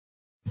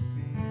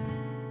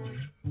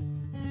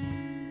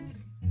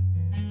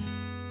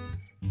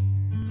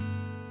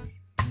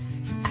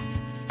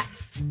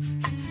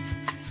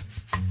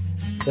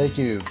Thank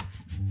you,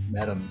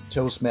 Madam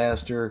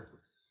Toastmaster,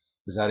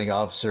 Presiding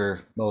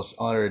Officer, most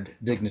honored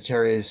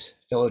dignitaries,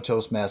 fellow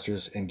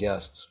Toastmasters, and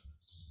guests.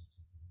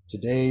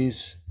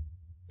 Today's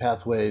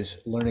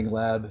Pathways Learning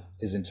Lab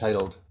is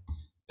entitled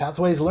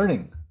Pathways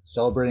Learning,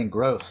 Celebrating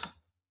Growth.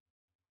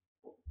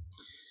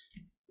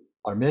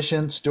 Our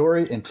mission,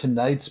 story, and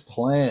tonight's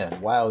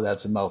plan. Wow,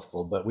 that's a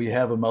mouthful, but we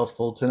have a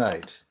mouthful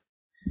tonight.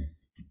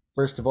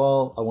 First of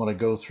all, I want to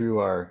go through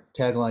our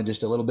tagline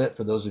just a little bit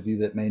for those of you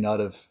that may not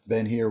have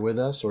been here with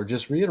us, or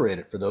just reiterate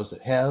it for those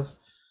that have,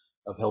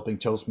 of helping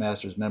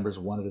Toastmasters members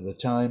one at a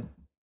time,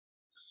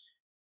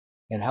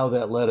 and how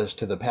that led us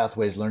to the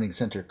Pathways Learning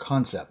Center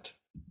concept.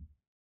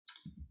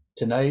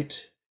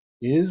 Tonight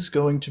is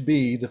going to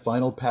be the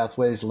final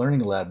Pathways Learning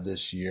Lab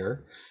this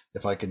year.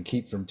 If I can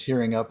keep from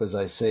tearing up as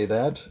I say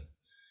that.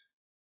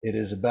 It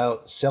is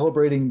about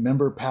celebrating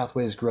member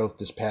pathways growth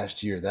this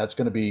past year. That's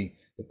going to be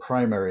the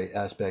primary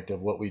aspect of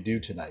what we do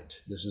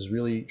tonight. This is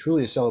really,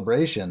 truly a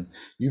celebration.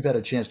 You've had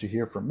a chance to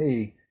hear from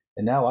me,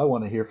 and now I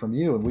want to hear from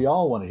you, and we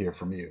all want to hear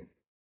from you.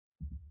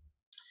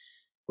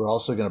 We're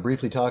also going to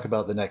briefly talk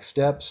about the next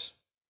steps.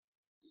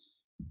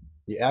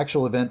 The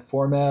actual event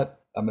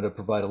format, I'm going to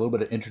provide a little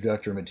bit of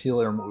introductory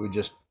material on what we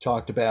just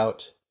talked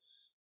about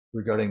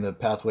regarding the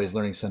Pathways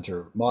Learning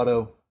Center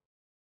motto,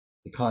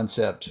 the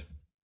concept.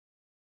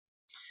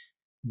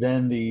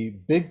 Then the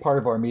big part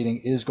of our meeting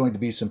is going to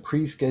be some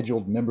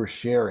pre-scheduled member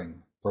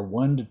sharing for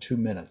 1 to 2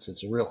 minutes.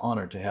 It's a real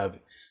honor to have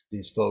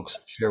these folks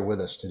share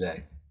with us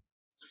today.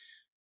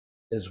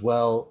 As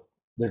well,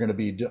 they're going to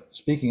be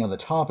speaking on the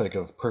topic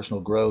of personal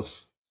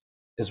growth,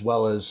 as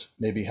well as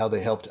maybe how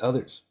they helped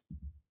others.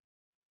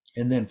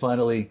 And then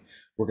finally,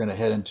 we're going to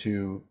head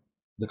into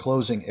the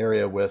closing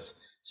area with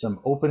some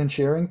open and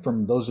sharing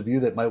from those of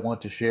you that might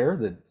want to share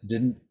that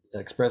didn't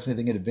express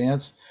anything in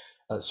advance.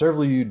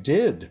 Several of you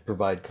did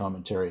provide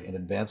commentary in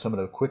advance. I'm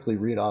going to quickly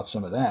read off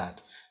some of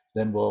that.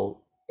 Then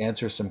we'll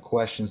answer some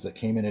questions that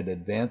came in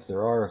advance.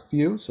 There are a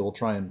few, so we'll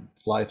try and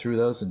fly through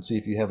those and see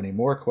if you have any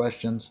more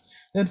questions.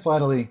 Then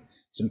finally,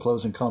 some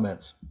closing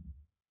comments.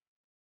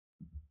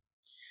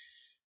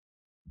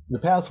 The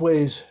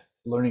Pathways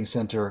Learning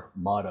Center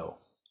motto,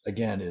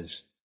 again,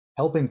 is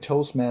helping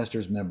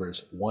Toastmasters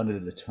members one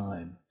at a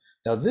time.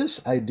 Now,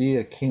 this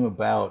idea came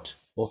about,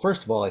 well,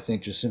 first of all, I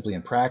think just simply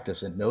in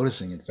practice and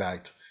noticing, in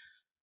fact,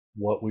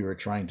 what we were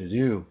trying to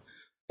do.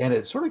 And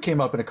it sort of came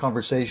up in a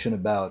conversation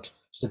about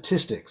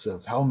statistics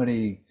of how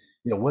many,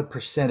 what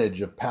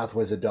percentage of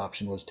pathways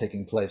adoption was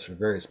taking place for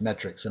various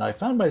metrics. And I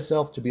found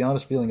myself, to be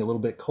honest, feeling a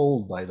little bit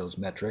cold by those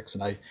metrics,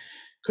 and I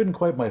couldn't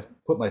quite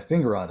put my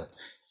finger on it.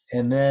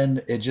 And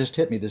then it just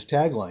hit me, this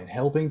tagline,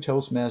 helping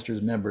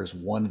Toastmasters members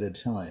one at a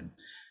time.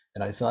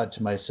 And I thought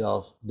to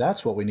myself,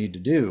 that's what we need to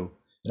do.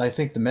 And I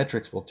think the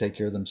metrics will take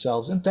care of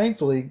themselves. And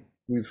thankfully,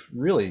 we've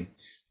really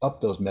up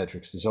those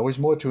metrics. There's always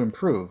more to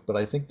improve, but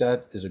I think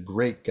that is a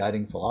great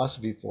guiding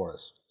philosophy for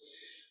us.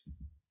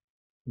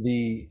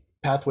 The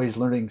Pathways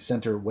Learning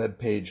Center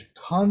webpage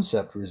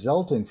concept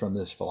resulting from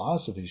this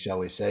philosophy, shall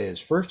we say, is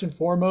first and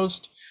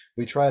foremost,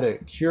 we try to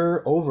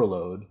cure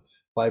overload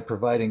by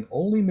providing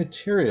only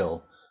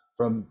material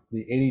from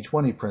the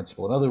 80-20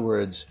 principle. In other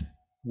words,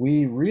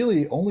 we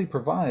really only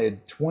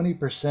provide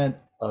 20%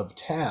 of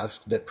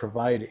tasks that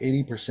provide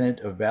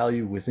 80% of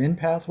value within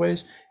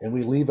Pathways, and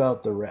we leave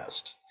out the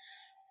rest.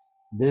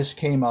 This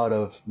came out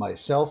of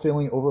myself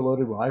feeling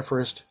overloaded when I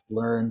first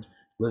learned,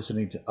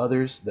 listening to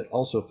others that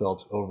also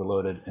felt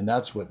overloaded. And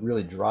that's what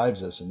really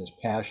drives us in this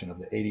passion of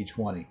the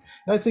 80-20.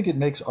 And I think it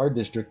makes our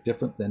district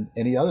different than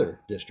any other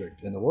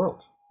district in the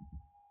world.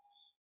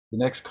 The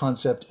next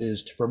concept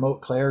is to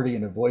promote clarity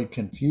and avoid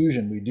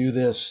confusion. We do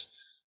this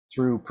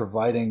through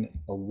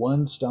providing a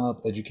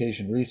one-stop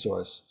education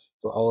resource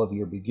for all of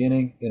your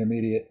beginning,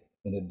 intermediate,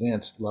 and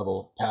advanced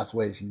level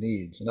pathways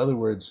needs. In other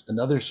words,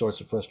 another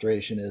source of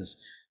frustration is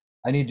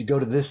I need to go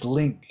to this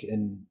link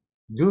and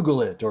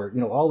Google it, or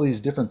all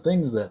these different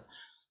things that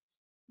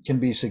can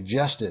be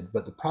suggested.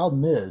 But the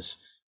problem is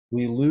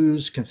we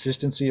lose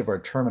consistency of our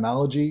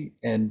terminology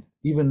and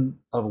even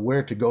of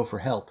where to go for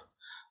help.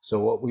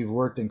 So what we've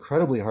worked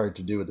incredibly hard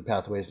to do with the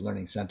Pathways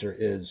Learning Center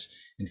is,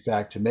 in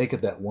fact, to make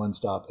it that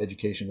one-stop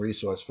education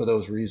resource for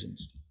those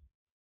reasons.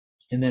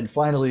 And then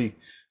finally,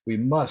 we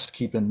must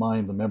keep in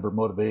mind the member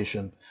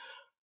motivation.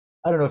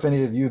 I don't know if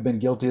any of you have been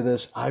guilty of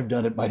this. I've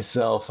done it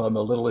myself. I'm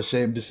a little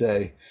ashamed to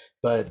say,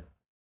 but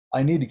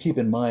I need to keep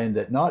in mind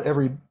that not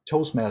every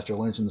Toastmaster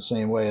learns in the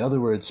same way. In other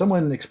words,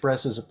 someone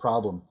expresses a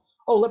problem.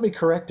 Oh, let me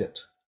correct it.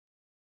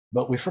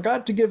 But we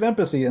forgot to give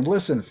empathy and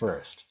listen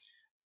first.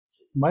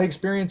 My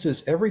experience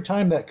is every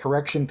time that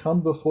correction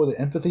comes before the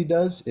empathy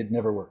does, it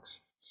never works.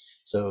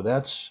 So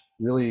that's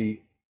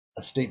really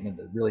a statement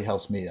that really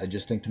helps me. I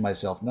just think to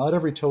myself, not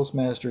every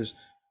Toastmaster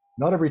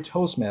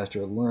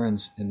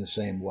learns in the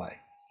same way.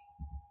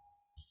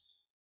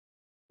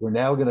 We're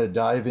now going to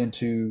dive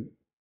into,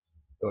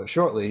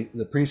 shortly,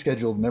 the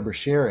pre-scheduled member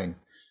sharing.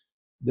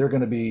 They're going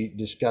to be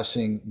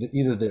discussing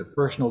either their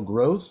personal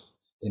growth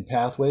in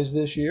Pathways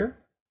this year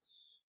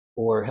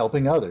or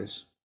helping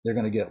others. They're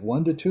going to get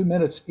 1 to 2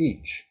 minutes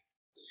each.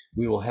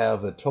 We will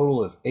have a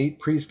total of 8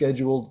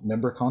 pre-scheduled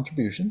member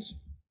contributions.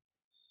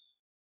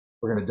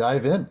 We're going to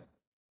dive in.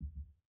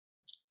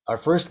 Our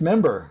first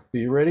member,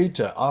 be ready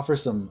to offer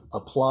some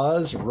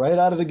applause right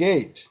out of the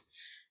gate.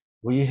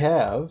 We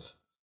have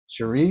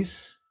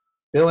Charisse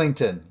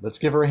Billington. Let's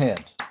give her a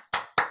hand.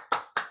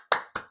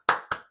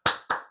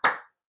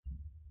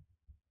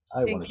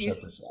 I want to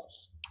touch herself.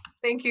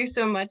 Thank you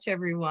so much,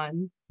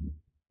 everyone.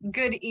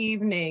 Good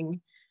evening.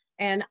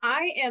 And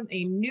I am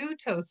a new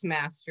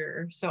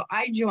Toastmaster. So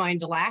I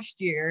joined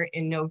last year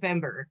in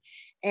November,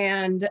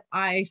 and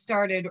I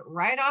started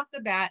right off the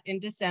bat in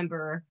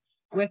December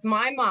with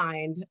my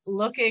mind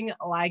looking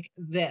like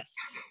this,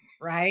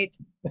 right?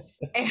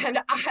 And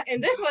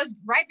this was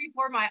right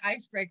before my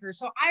icebreaker.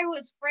 So I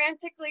was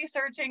frantically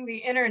searching the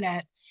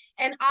internet,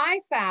 and I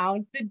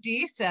found the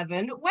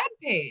D7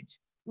 webpage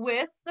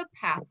with the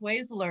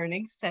Pathways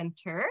Learning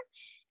Center.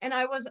 And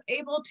I was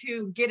able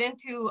to get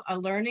into a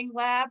learning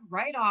lab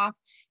right off.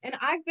 And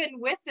I've been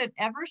with it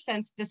ever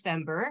since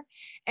December.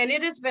 And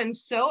it has been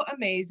so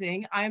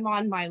amazing. I'm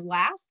on my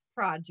last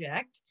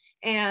project.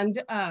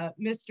 And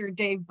Mr.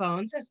 Dave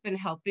Bones has been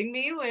helping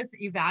me with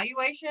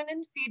evaluation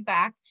and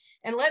feedback.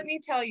 And let me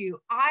tell you,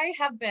 I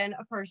have been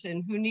a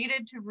person who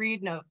needed to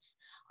read notes.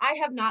 I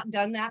have not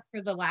done that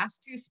for the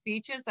last 2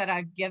 speeches that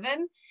I've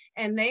given,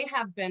 and they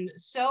have been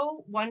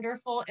so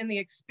wonderful, and the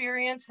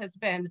experience has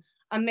been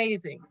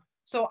amazing.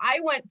 So I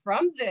went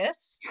from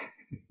this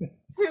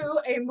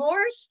to a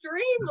more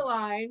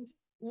streamlined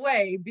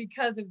way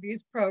because of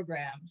these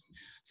programs.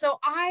 So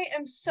I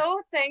am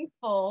so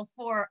thankful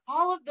for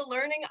all of the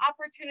learning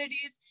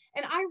opportunities,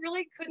 and I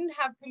really couldn't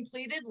have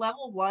completed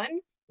level 1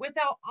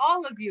 without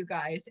all of you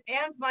guys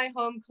and my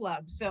home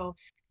club. So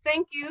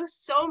thank you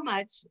so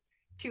much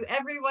to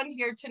everyone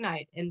here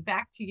tonight, and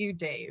back to you,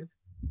 Dave.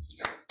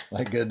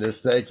 My goodness,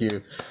 thank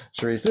you,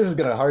 Charisse. This is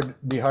going to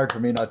be hard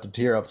for me not to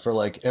tear up for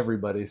like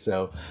everybody.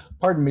 So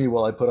pardon me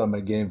while I put on my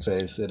game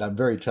face, and I'm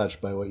very touched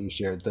by what you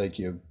shared. Thank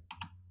you.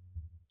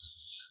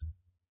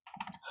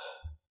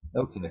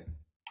 Okay.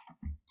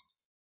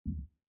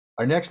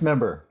 Our next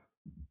member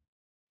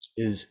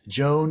is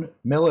Joan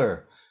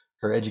Miller.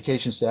 Her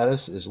education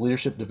status is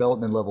Leadership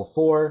Development Level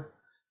 4,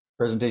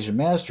 Presentation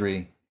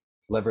Mastery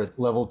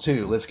Level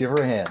 2. Let's give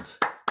her a hand.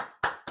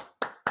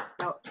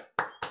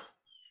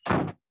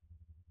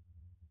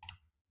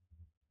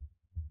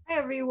 Hi,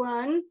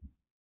 everyone.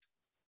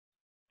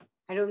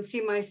 I don't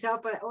see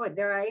myself, but oh,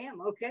 there I am.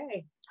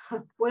 Okay.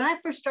 When I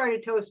first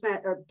started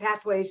Toastmaster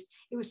Pathways,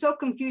 it was so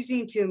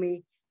confusing to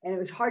me, and it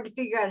was hard to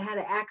figure out how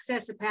to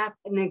access a path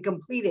and then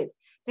complete it.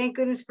 Thank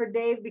goodness for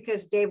Dave,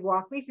 because Dave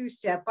walked me through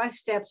step by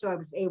step, so I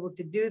was able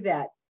to do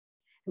that.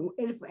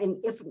 And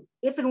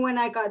if and when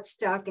I got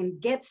stuck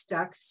and get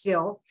stuck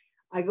still,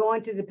 I go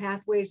into the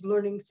Pathways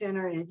Learning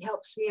Center, and it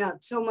helps me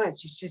out so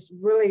much. It's just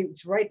really,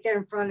 it's right there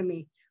in front of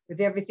me with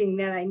everything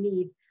that I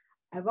need.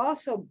 I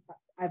also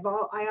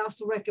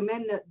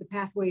recommend the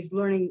Pathways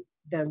Learning,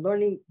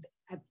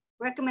 I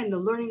recommend the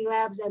Learning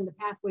Labs and the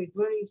Pathways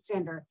Learning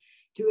Center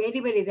to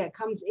anybody that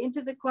comes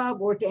into the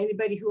club, or to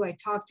anybody who I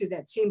talk to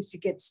that seems to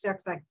get stuck.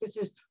 It's like, this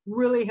has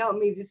really helped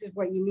me. This is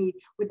what you need,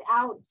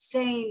 without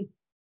saying,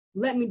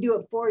 let me do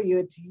it for you.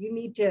 It's, you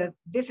need to,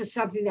 this is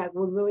something that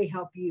will really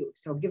help you.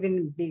 So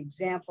giving the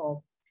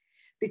example,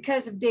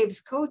 because of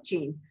Dave's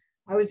coaching,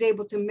 I was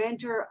able to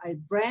mentor a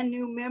brand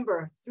new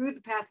member through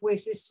the pathway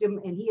system,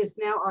 and he is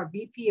now our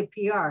VP of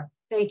PR.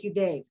 Thank you,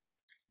 Dave.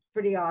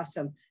 Pretty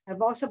awesome.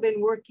 I've also been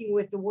working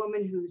with a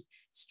woman who's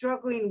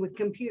struggling with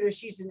computers.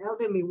 She's an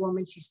elderly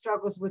woman. She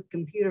struggles with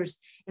computers,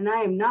 and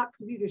I am not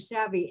computer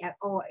savvy at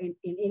all in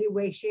any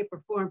way, shape,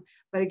 or form.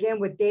 But again,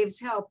 with Dave's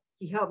help,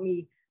 he helped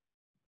me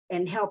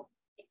and helped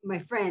my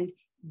friend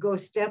go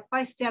step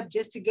by step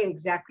just to get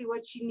exactly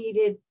what she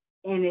needed,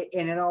 and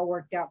it all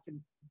worked out for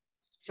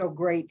so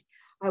great.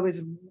 I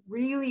was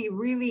really,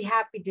 really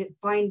happy to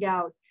find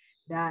out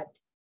that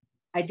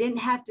I didn't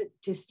have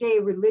to stay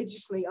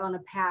religiously on a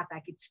path. I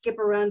could skip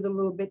around a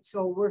little bit,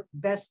 so it worked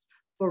best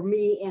for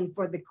me and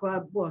for the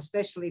club. Well,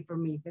 especially for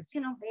me, because,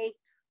 you know, hey,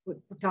 we're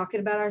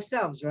talking about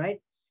ourselves, right?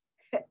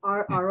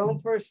 Our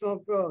own personal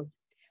growth.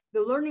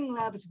 The learning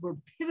labs were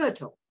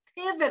pivotal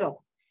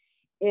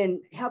in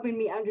helping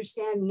me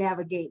understand and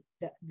navigate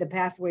the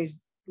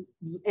pathways,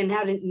 and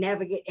how to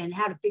navigate and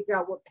how to figure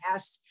out what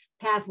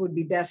path would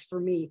be best for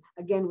me.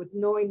 Again, with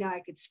knowing now I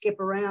could skip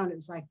around, it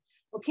was like,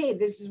 okay,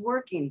 this is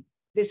working.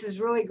 This is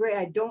really great.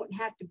 I don't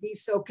have to be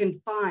so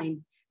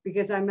confined,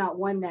 because I'm not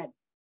one that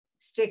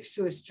sticks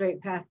to a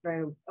straight path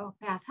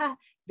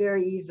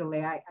very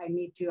easily. I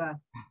need to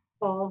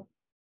fall,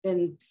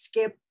 then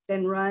skip,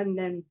 then run,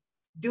 then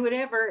do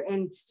whatever,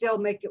 and still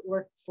make it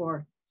work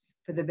for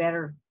the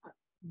better,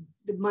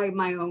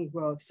 my own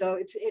growth. So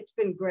it's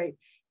been great.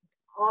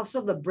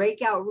 Also, the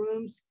breakout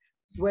rooms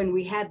when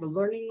we had the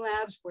learning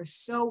labs were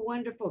so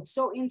wonderful,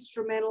 so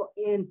instrumental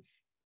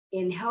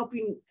in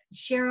helping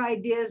share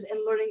ideas and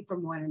learning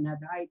from one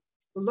another.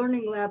 The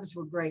learning labs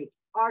were great,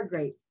 are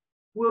great,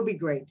 will be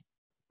great,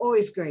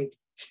 always great.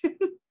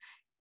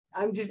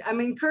 I'm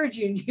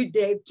encouraging you,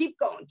 Dave. Keep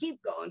going,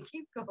 keep going,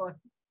 keep going.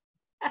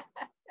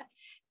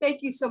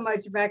 Thank you so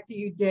much. Back to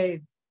you,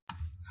 Dave.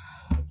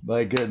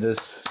 My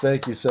goodness.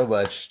 Thank you so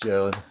much,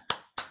 Joan.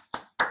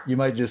 You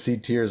might just see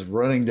tears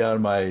running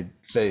down my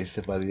face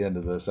by the end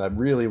of this. I'm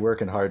really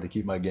working hard to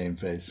keep my game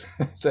face.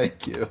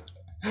 Thank you.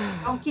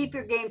 Don't keep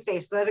your game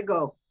face. Let it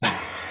go.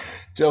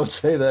 Don't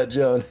say that,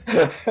 Joan.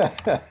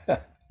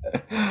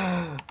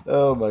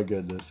 Oh my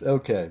goodness.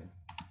 Okay.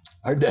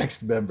 Our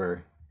next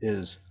member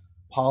is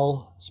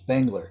Paul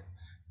Spangler,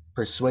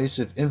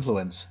 Persuasive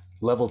Influence,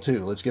 Level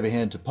 2. Let's give a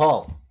hand to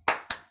Paul.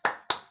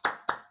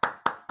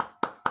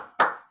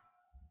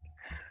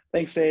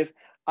 Thanks, Dave.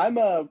 I'm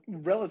a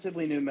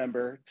relatively new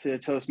member to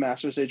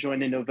Toastmasters. I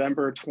joined in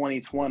November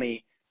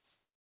 2020.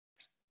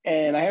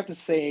 And I have to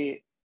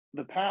say,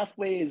 the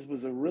Pathways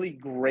was a really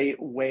great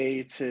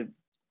way to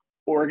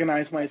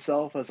organize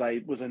myself as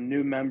I was a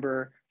new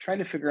member, trying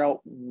to figure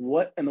out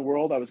what in the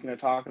world I was going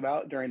to talk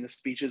about during the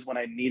speeches when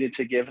I needed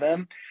to give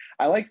them.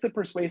 I like the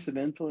Persuasive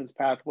Influence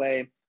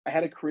pathway. I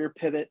had a career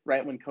pivot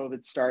right when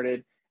COVID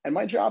started, and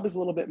my job is a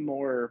little bit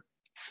more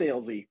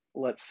salesy,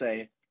 let's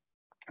say.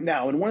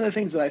 Now, and one of the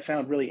things that I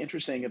found really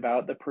interesting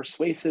about the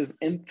Persuasive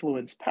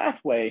Influence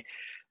pathway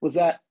was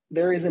that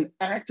there is an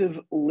active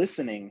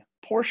listening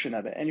portion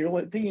of it. And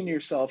you're thinking to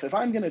yourself, if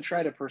I'm going to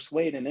try to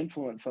persuade and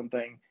influence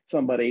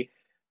somebody,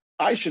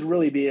 I should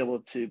really be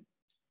able to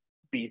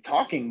be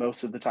talking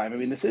most of the time. I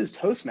mean, this is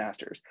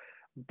Toastmasters,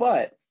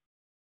 but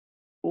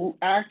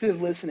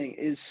active listening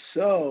is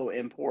so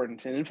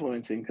important in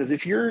influencing, because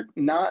if you're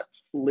not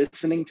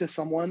listening to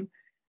someone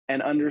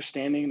and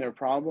understanding their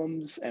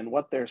problems and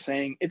what they're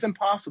saying, it's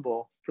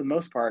impossible for the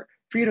most part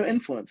for you to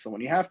influence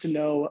someone. You have to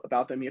know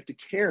about them. You have to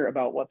care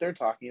about what they're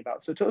talking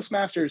about. So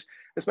Toastmasters,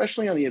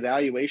 especially on the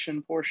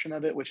evaluation portion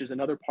of it, which is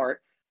another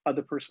part of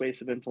the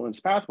Persuasive Influence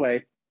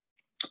pathway,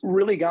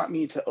 really got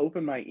me to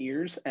open my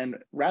ears, and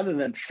rather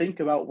than think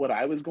about what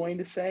I was going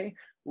to say,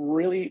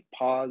 really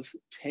pause,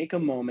 take a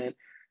moment,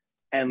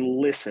 and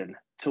listen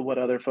to what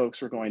other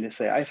folks were going to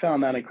say. I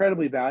found that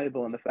incredibly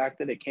valuable, and the fact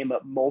that it came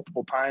up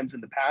multiple times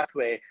in the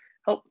pathway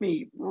helped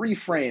me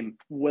reframe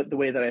the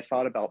way that I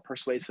thought about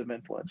persuasive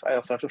influence. I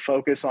also have to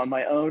focus on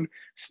my own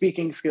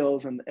speaking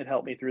skills, and it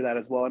helped me through that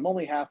as well. I'm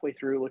only halfway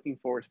through, looking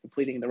forward to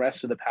completing the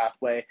rest of the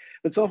pathway.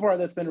 But so far,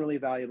 that's been really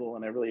valuable,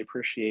 and I really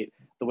appreciate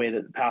the way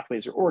that the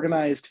pathways are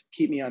organized,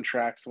 keep me on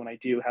track, so when I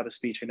do have a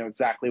speech, I know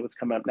exactly what's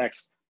coming up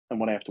next and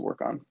what I have to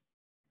work on.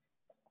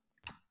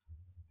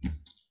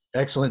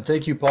 Excellent.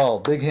 Thank you,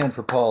 Paul. Big hand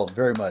for Paul.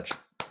 Very much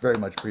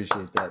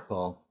appreciate that,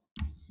 Paul.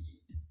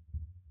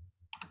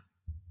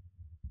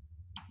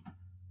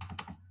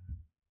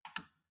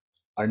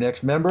 Our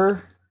next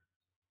member,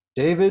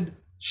 David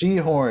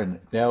Shehorn.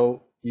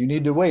 Now, you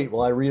need to wait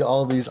while I read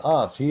all these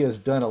off. He has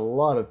done a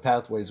lot of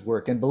Pathways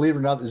work, and believe it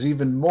or not, there's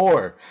even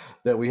more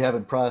that we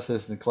haven't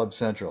processed in Club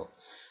Central.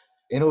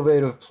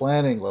 Innovative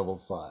Planning, Level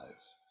 5.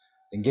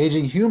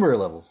 Engaging Humor,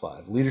 Level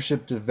 5.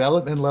 Leadership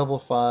Development, Level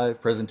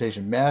 5.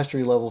 Presentation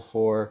Mastery, Level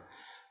 4.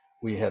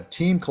 We have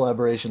Team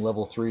Collaboration,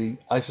 Level 3.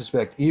 I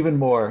suspect even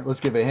more.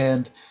 Let's give a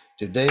hand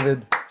to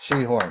David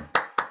Shehorn.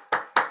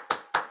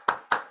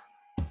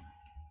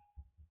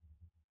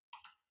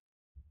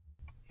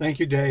 Thank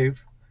you,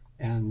 Dave,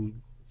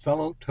 and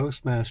fellow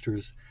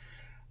Toastmasters.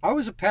 I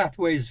was a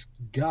Pathways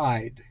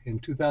guide in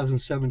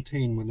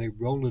 2017 when they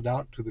rolled it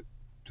out to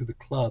the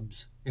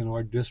clubs in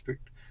our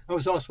district. I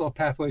was also a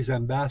Pathways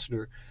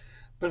ambassador,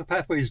 but a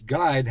Pathways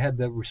guide had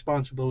the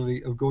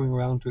responsibility of going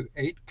around to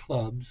 8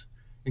 clubs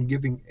and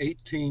giving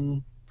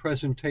 18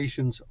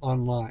 presentations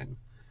online.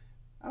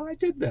 And I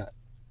did that,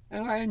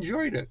 and I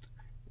enjoyed it.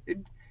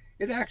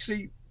 It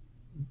actually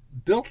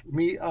built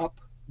me up,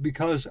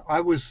 because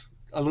I was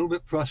a little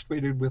bit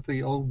frustrated with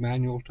the old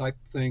manual type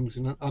things,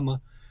 and I'm a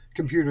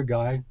computer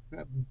guy.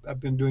 I've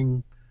been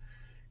doing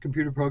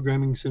computer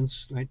programming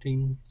since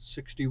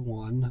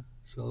 1961,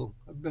 so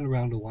I've been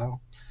around a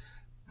while.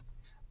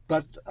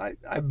 But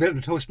I've been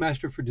a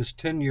Toastmaster for just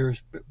 10 years.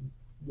 But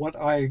what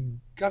I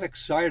got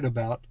excited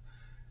about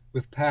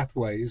with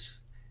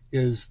Pathways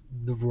is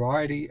the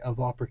variety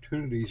of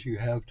opportunities you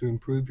have to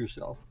improve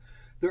yourself.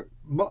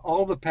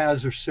 All the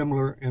paths are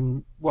similar,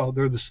 and well,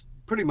 they're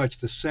pretty much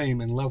the same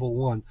in level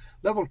 1.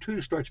 Level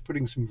 2 starts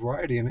putting some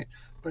variety in it,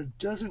 but it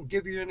doesn't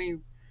give you any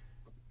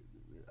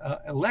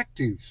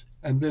electives.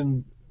 And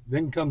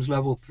then comes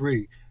level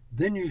 3.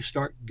 Then you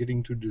start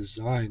getting to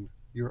design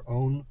your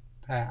own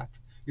path,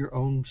 your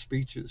own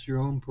speeches, your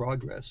own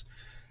progress.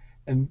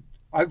 And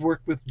I've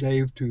worked with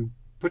Dave to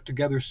put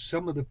together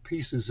some of the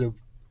pieces of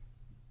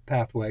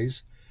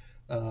Pathways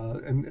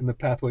in the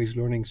Pathways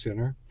Learning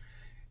Center.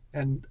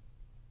 And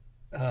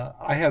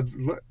I have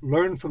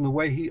learned from the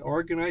way he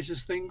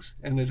organizes things,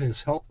 and it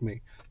has helped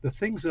me. The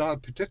things that I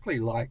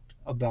particularly liked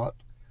about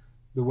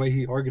the way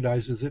he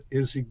organizes it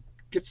is he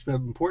gets the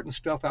important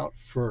stuff out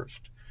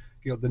first.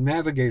 You know, the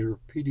Navigator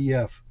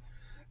PDF,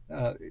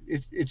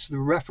 it's the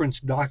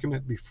reference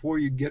document before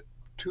you get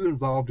too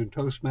involved in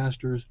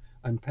Toastmasters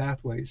and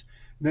Pathways.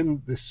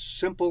 Then the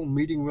simple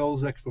meeting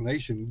roles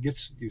explanation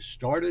gets you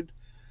started.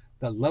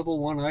 The level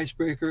 1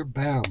 icebreaker,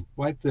 bam,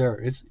 right there.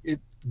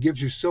 It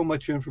gives you so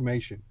much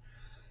information.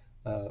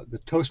 the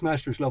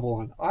Toastmasters level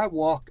 1. I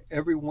walk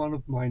every one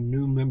of my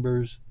new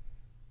members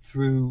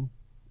through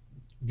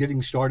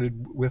getting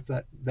started with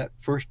that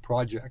first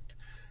project,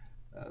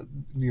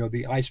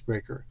 the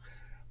icebreaker.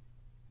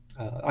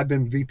 I've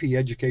been VP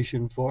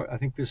education for, I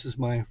think this is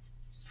my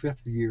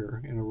 5th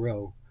year in a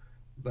row,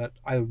 but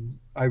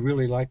I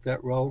really like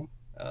that role.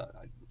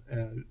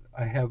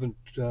 I haven't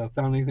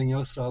found anything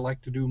else that I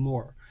like to do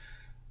more.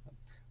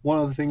 One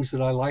of the things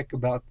that I like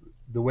about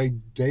the way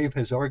Dave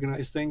has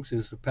organized things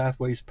is the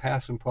Pathways,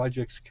 Paths, and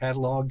Projects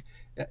catalog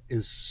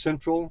is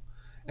central,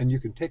 and you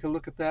can take a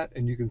look at that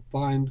and you can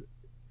find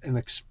an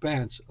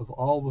expanse of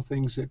all the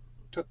things that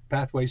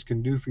Pathways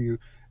can do for you,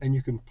 and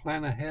you can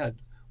plan ahead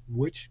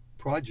which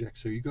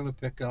projects are you going to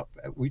pick up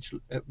at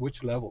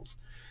which levels.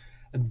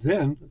 And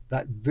then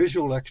that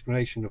visual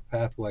explanation of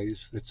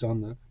Pathways that's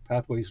on the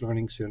Pathways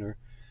Learning Center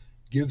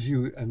gives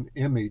you an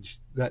image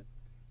that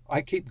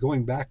I keep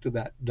going back to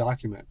that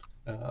document.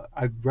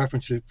 I've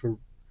referenced it for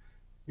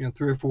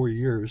 3 or 4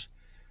 years,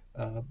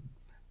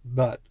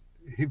 but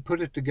he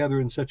put it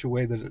together in such a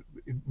way that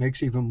it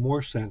makes even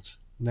more sense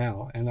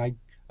now. And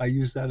I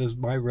use that as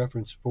my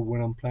reference for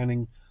when I'm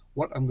planning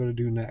what I'm going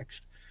to do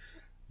next.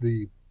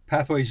 The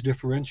Pathways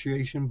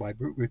differentiation by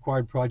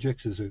required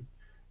projects is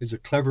a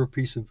clever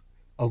piece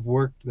of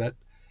work that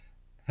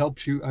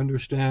helps you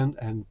understand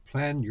and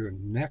plan your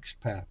next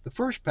path. The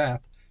first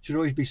path should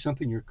always be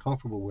something you're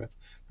comfortable with.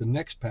 The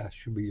next path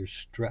should be your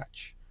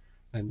stretch.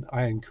 And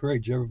I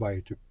encourage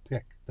everybody to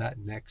pick that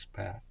next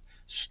path.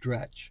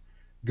 Stretch.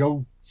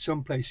 Go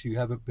someplace you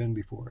haven't been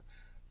before.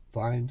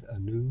 Find a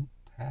new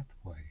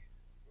pathway.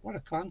 What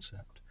a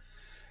concept.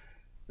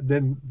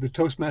 Then the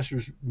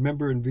Toastmasters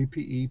member and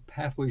VPE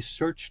Pathway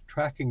Search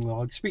Tracking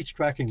Log, Speech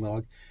Tracking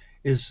Log,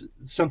 is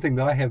something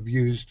that I have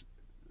used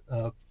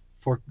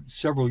for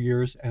several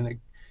years, and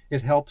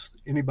it helps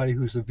anybody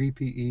who's a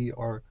VPE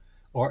or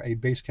a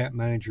base camp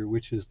manager,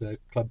 which is the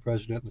club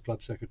president and the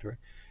club secretary.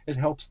 It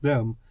helps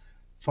them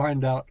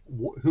find out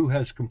who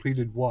has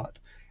completed what.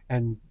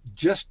 And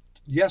just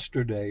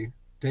yesterday,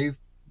 Dave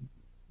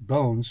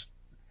Bones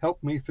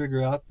helped me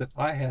figure out that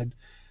I had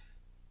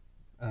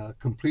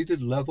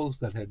completed levels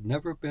that had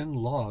never been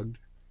logged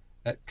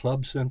at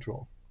Club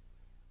Central.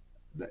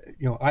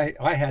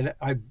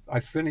 I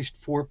finished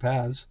 4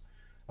 paths.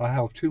 I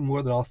have 2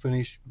 more that I'll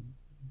finish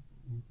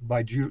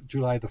by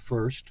July the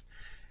 1st.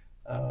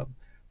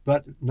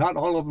 But not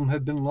all of them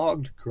have been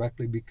logged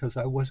correctly because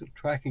I wasn't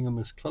tracking them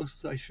as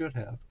close as I should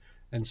have.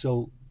 And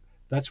so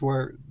that's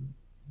where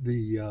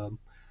the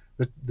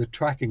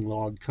tracking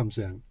log comes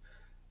in.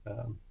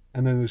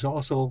 And then there's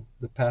also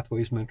the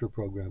Pathways Mentor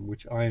Program,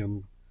 which I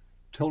am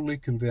totally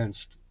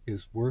convinced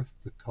is worth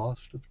the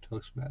cost of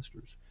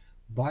Toastmasters.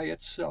 By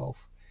itself,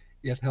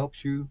 it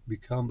helps you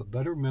become a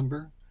better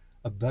member,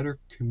 a better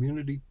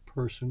community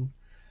person,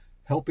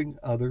 helping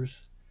others,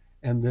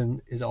 and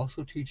then it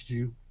also teaches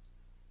you,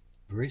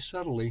 very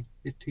subtly,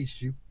 it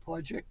teaches you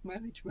project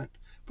management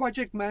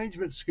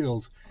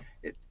skills.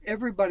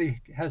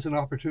 Everybody has an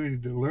opportunity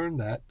to learn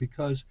that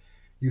because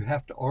you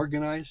have to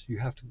organize, you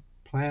have to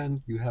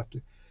plan, you have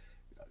to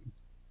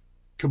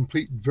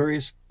complete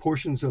various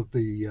portions of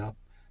the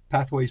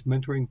Pathways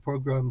Mentoring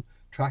Program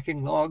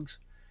tracking logs,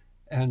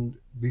 and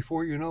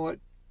before you know it,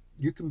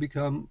 you can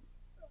become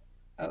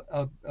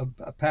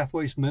a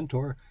Pathways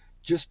mentor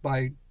just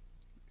by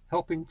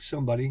helping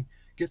somebody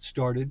get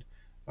started.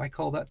 I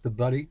call that the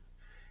buddy.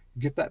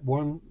 Get that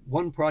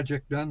one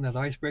project done, that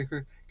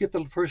icebreaker. Get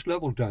the first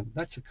level done.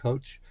 That's a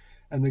coach,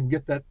 and then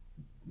get the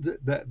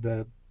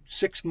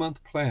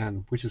 6-month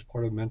plan, which is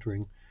part of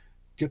mentoring.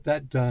 Get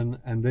that done,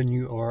 and then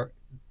you are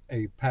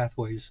a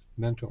Pathways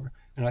mentor.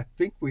 And I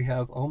think we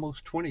have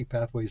almost 20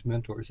 Pathways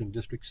mentors in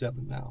District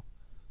 7 now.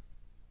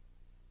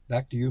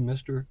 Back to you,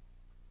 Mr.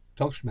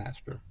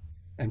 Toastmaster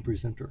and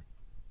presenter.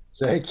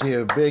 Thank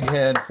you. Big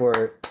hand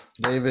for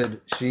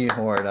David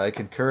Shehorn. I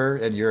concur,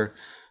 and your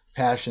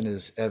passion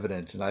is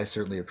evident, and I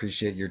certainly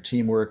appreciate your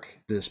teamwork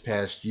this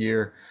past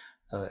year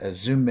as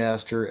Zoom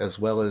master, as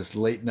well as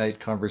late night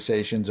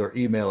conversations or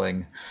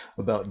emailing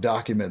about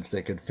documents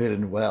that could fit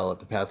in well at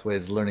the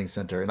Pathways Learning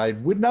Center. And I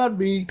would not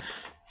be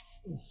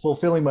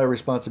fulfilling my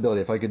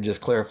responsibility if I could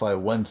just clarify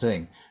one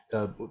thing.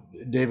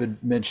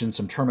 David mentioned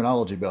some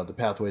terminology about the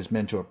Pathways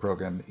Mentor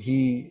Program.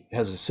 He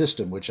has a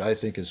system which I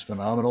think is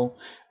phenomenal.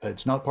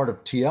 It's not part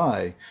of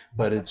TI,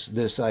 but it's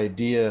this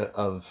idea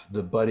of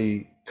the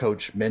buddy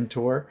coach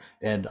mentor,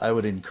 and I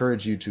would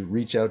encourage you to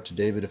reach out to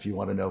David if you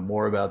want to know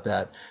more about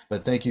that.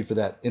 But thank you for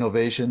that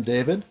innovation,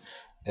 David.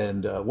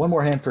 And one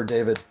more hand for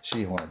David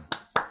Shehorn.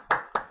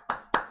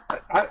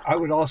 I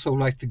would also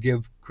like to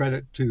give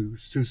credit to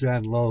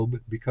Suzanne Loeb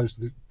because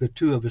the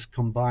two of us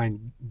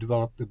combined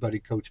developed the buddy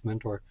coach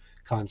mentor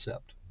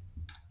concept.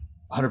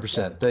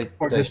 100%. Thank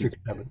District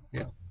you. 7,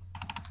 yeah.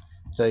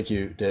 Thank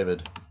you,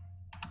 David.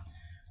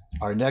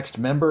 Our next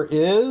member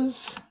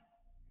is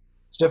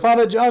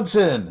Stefana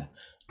Johnson,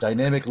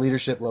 Dynamic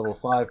Leadership Level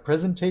 5,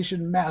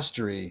 Presentation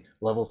Mastery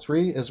Level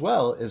 3, as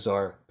well as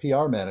our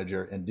PR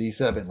manager in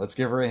D7. Let's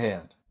give her a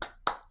hand.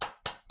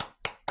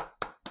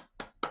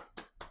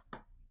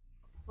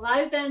 Well,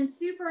 I've been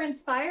super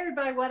inspired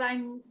by what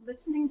I'm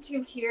listening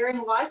to here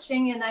and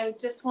watching, and I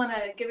just want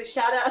to give a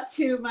shout out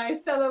to my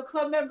fellow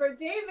club member,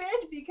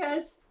 David,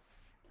 because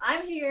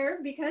I'm here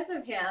because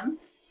of him,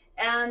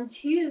 and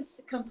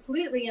he's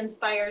completely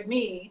inspired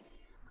me.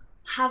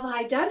 Have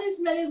I done as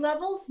many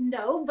levels?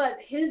 No, but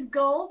his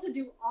goal to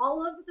do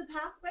all of the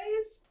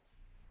pathways,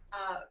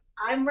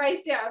 I'm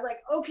right there. I'm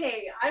like,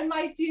 okay,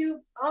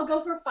 I'll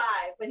go for 5,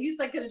 but he's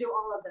like going to do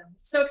all of them.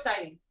 So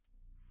exciting.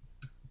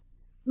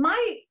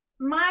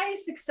 My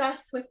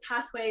success with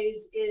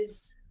pathways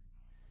is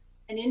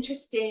an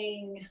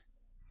interesting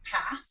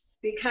path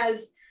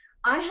because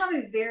I had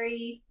a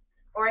very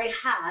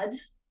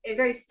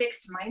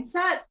fixed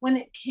mindset when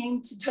it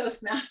came to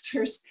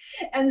Toastmasters.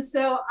 And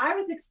so I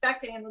was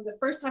expecting, and the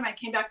first time I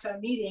came back to a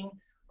meeting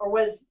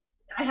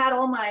I had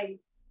all my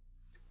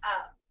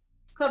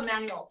club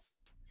manuals.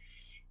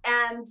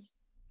 And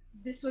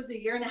this was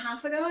 1.5 years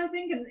ago, I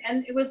think,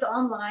 and it was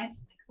online. So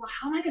I'm like, well,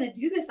 how am I going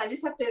to do this? I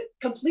just have to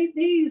complete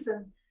these.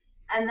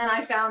 And then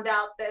I found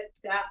out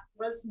that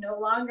was no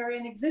longer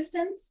in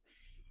existence.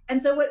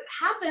 And so what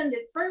happened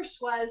at first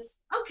was,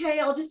 okay,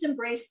 I'll just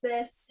embrace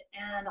this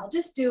and I'll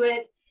just do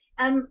it.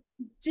 And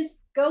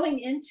just going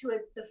into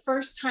it the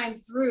first time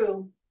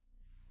through,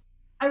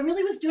 I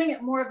really was doing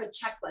it more of a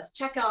checklist,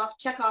 check off,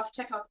 check off,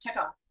 check off, check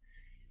off.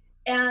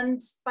 And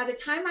by the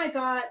time I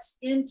got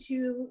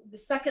into the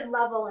second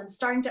level and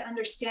starting to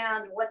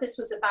understand what this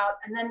was about,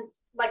 and then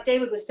like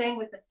David was saying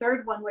with the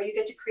third one, where you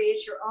get to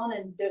create your own,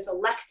 and there's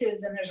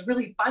electives, and there's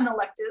really fun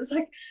electives,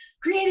 like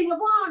creating a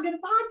blog and a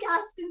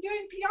podcast and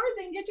doing PR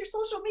thing, get your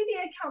social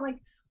media account.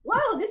 Like,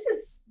 wow, this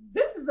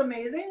is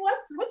amazing.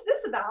 What's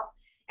this about?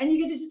 And you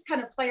get to just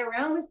kind of play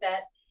around with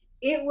it.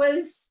 It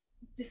was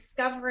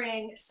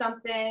discovering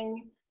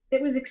something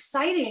that was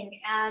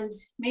exciting and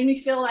made me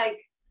feel like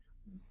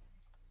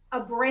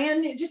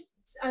just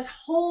a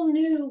whole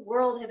new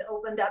world had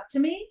opened up to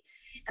me.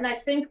 And I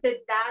think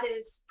that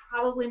is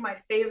probably my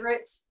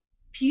favorite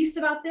piece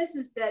about this,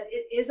 is that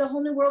it is a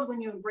whole new world when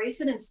you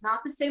embrace it, and it's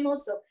not the same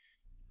old. So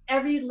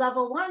every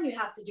level 1, you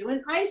have to do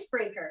an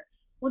icebreaker.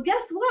 Well,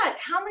 guess what?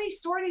 How many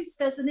stories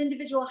does an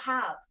individual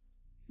have?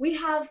 We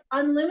have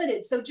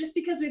unlimited. So just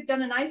because we've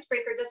done an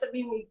icebreaker doesn't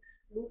mean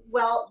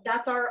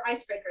that's our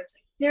icebreaker. It's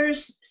like,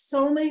 there's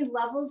so many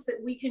levels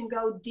that we can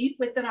go deep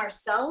within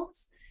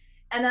ourselves.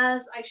 And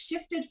as I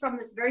shifted from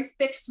this very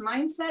fixed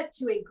mindset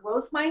to a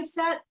growth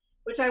mindset,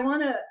 which I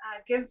want to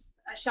give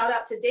a shout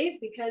out to Dave,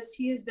 because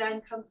he has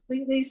been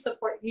completely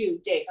support you,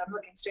 Dave. I'm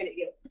looking straight at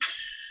you.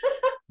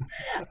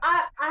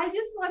 I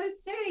just want to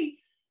say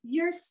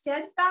your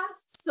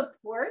steadfast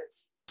support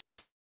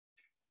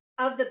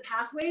of the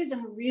pathways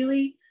and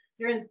really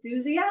your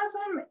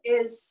enthusiasm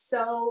is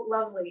so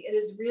lovely. It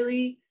is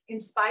really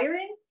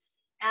inspiring.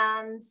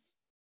 And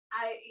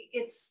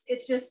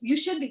it's just, you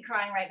should be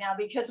crying right now,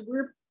 because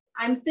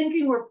I'm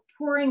thinking we're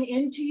pouring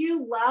into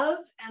you love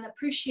and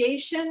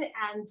appreciation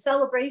and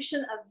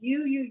celebration of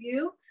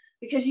you,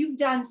 because you've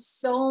done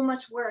so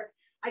much work.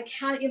 I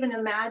can't even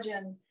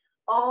imagine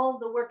all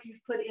the work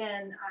you've put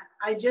in.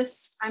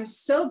 I'm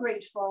so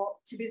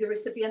grateful to be the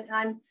recipient, and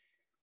I'm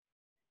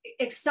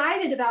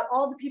excited about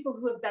all the people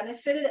who have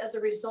benefited as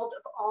a result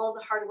of all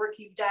the hard work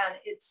you've done.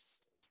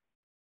 It's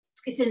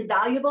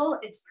invaluable.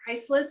 It's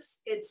priceless.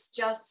 It's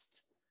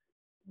just,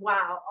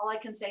 wow. All I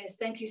can say is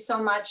thank you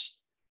so much.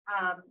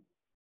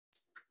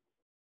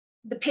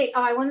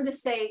 I wanted to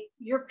say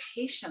your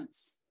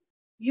patience.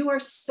 You are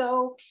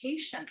so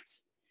patient,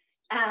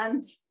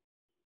 and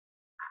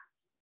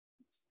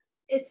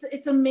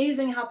it's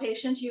amazing how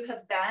patient you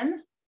have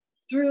been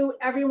through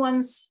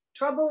everyone's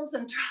troubles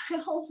and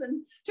trials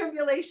and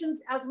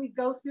tribulations as we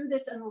go through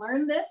this and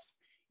learn this.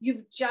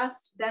 You've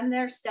just been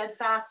there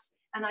steadfast,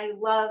 and I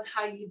love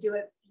how you do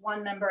it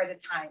one member at a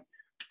time.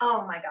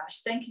 Oh my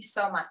gosh, thank you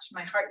so much.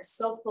 My heart is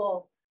so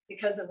full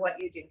because of what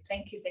you do.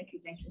 Thank you, thank you,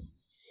 thank you.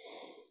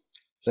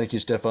 Thank you,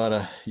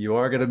 Stefana. You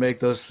are going to make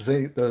those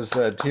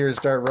tears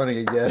start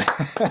running again.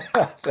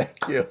 Thank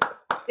you.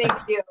 Thank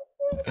you.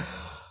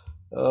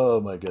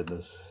 Oh my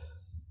goodness.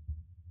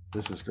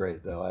 This is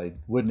great, though. I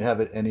wouldn't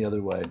have it any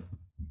other way.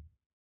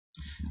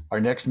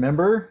 Our next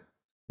member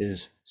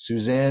is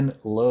Suzanne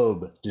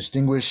Loeb,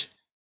 Distinguished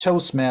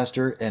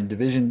Toastmaster and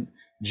Division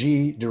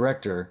G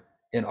Director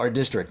in our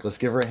district. Let's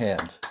give her a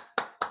hand.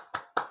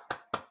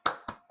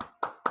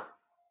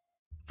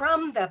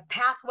 From the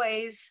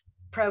Pathways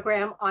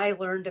program, I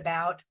learned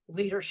about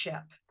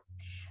leadership.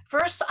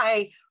 First,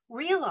 I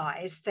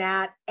realized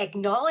that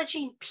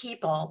acknowledging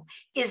people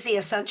is the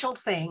essential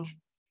thing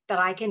that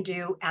I can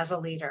do as a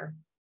leader.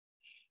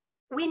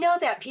 We know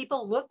that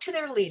people look to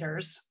their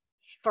leaders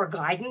for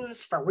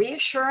guidance, for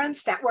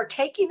reassurance that we're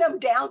taking them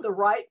down the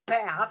right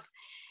path.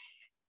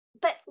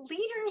 But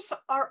leaders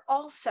are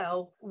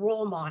also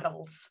role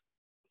models.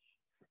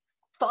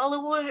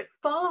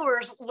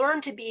 Followers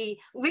learn to be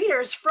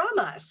leaders from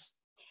us.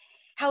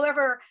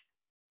 However,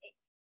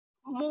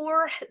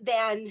 more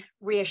than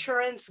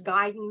reassurance,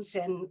 guidance,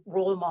 and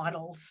role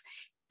models,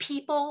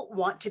 people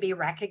want to be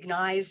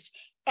recognized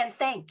and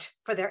thanked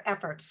for their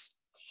efforts.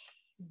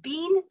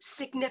 Being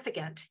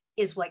significant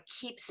is what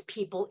keeps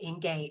people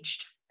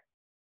engaged.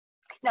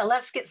 Now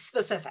let's get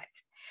specific.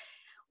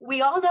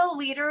 We all know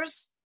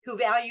leaders who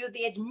value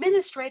the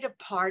administrative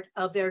part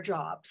of their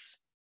jobs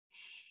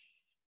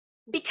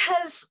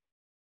because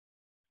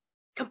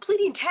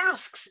completing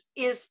tasks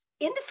is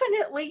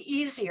infinitely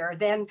easier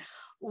than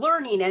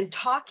learning and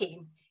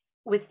talking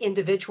with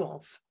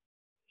individuals.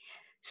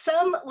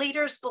 Some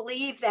leaders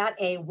believe that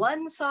a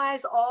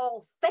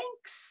one-size-all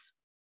thanks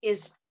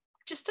is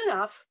just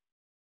enough.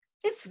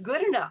 It's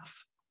good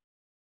enough.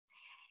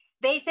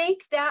 They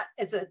think that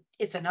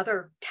it's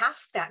another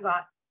task that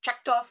got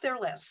checked off their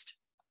list.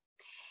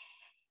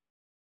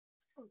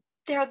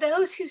 There are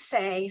those who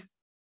say,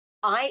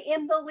 I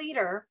am the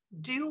leader,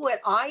 do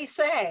what I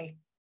say,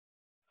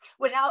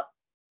 without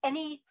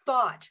any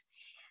thought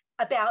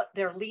about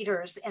their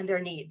leaders and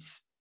their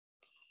needs.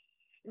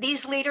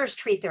 These leaders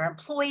treat their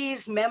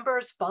employees,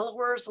 members,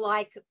 followers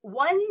like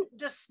one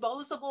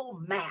disposable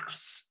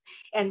mass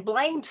and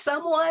blame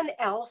someone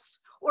else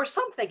or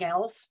something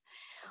else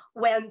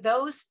when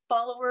those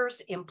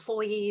followers,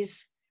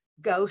 employees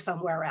go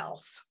somewhere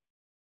else.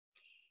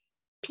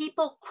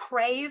 People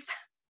crave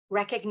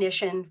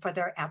recognition for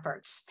their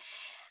efforts.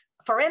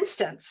 For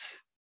instance,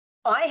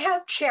 I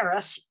have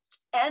cherished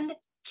and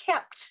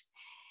kept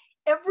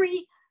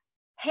every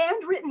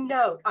handwritten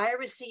note I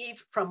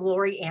received from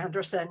Lori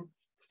Anderson.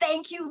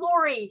 Thank you,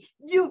 Lori,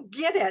 you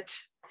get it.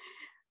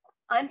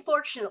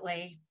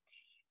 Unfortunately,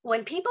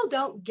 when people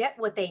don't get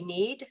what they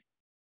need,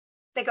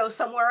 they go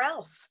somewhere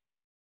else,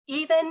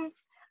 even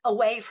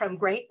away from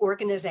great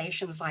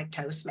organizations like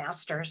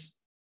Toastmasters.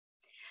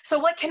 So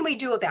what can we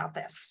do about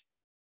this?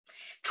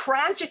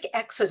 Tragic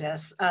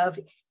exodus of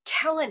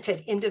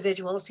talented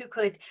individuals who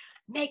could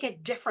make a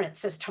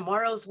difference as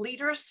tomorrow's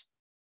leaders.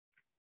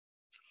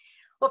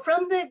 Well,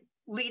 from the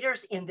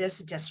leaders in this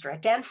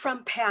district and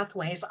from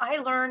Pathways, I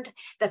learned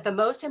that the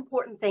most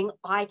important thing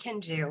I can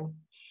do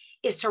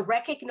is to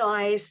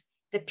recognize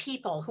the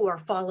people who are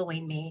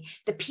following me,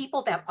 the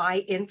people that I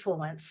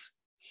influence,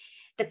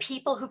 the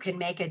people who can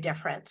make a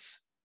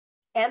difference.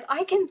 And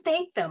I can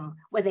thank them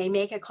when they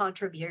make a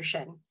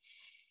contribution.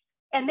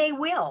 And they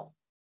will,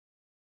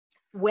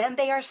 when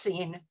they are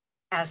seen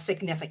as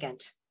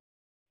significant.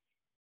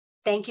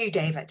 Thank you,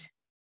 David.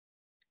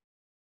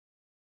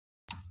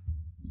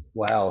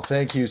 Wow,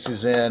 thank you,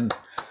 Suzanne.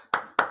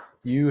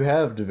 You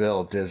have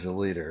developed as a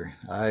leader.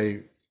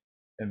 I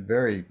am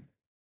very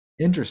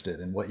interested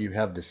in what you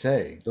have to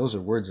say. Those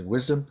are words of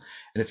wisdom.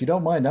 And if you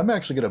don't mind, I'm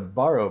actually going to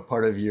borrow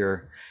part of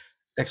your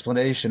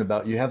explanation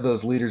about you have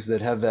those leaders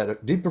that have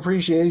that deep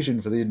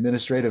appreciation for the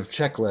administrative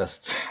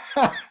checklists.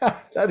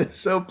 That is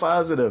so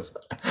positive.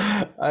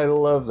 I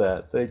love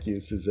that. Thank you,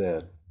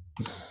 Suzanne.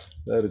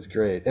 That is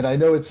great. And I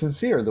know it's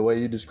sincere the way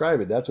you describe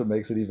it. That's what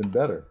makes it even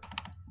better.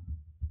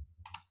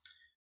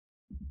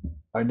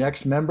 Our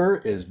next member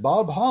is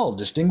Bob Hall,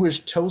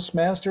 Distinguished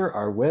Toastmaster,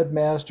 our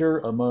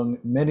webmaster, among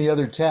many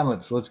other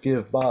talents. Let's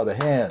give Bob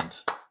a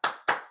hand.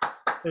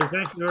 Hey,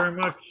 thank you very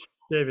much,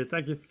 David.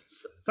 Thank you.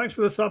 Thanks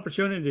for this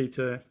opportunity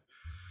to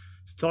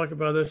talk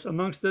about this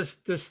amongst this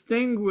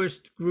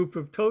distinguished group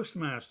of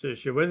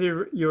Toastmasters.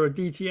 Whether you're a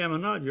DTM or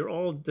not, you're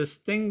all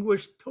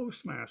distinguished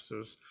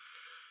Toastmasters.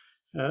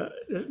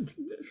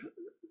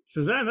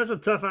 Suzanne, that's a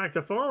tough act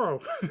to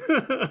follow.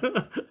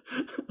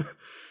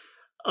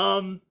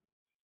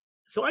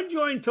 So I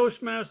joined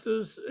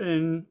Toastmasters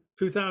in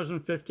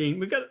 2015.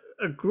 We got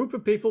a group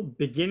of people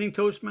beginning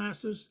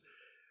Toastmasters.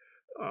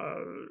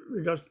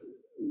 We got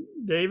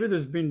David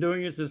has been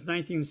doing it since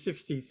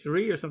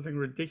 1963 or something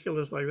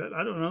ridiculous like that.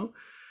 I don't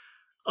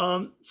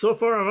know. So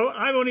far,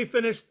 I've only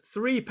finished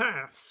 3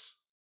 paths: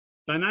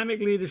 dynamic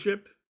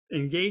leadership,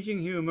 engaging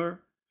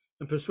humor,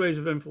 and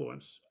persuasive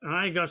influence. And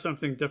I got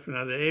something different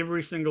out of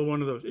every single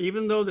one of those.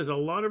 Even though there's a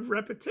lot of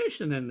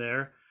repetition in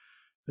there,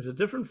 there's a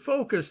different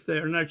focus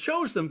there. And I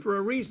chose them for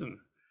a reason,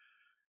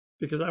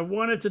 because I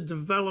wanted to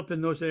develop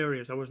in those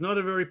areas. I was not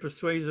a very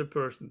persuasive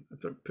person.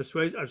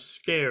 I was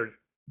scared.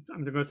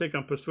 I'm going to take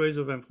on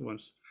persuasive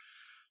influence.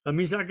 That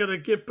means I got to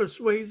give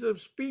persuasive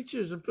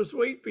speeches and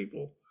persuade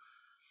people.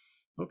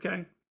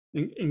 Okay.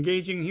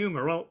 Engaging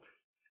humor. Well,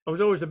 I was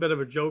always a bit of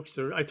a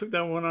jokester. I took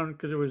that one on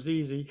because it was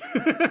easy.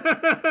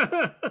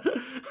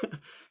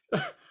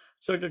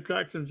 So I could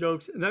crack some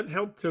jokes, and that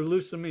helped to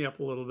loosen me up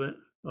a little bit.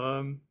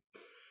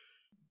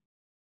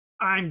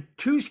 I'm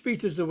 2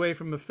 speeches away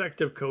from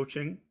effective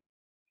coaching,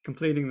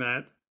 completing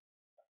that.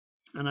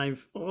 And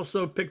I've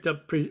also picked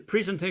up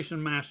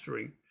presentation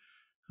mastery.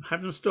 I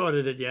haven't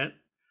started it yet,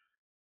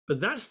 but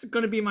that's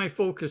going to be my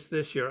focus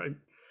this year.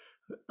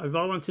 I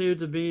volunteered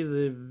to be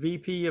the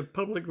VP of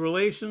Public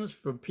Relations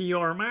for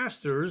PR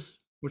Masters,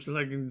 which is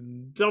like a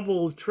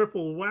double,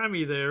 triple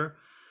whammy there,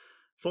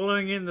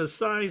 following in the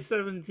size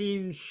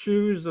 17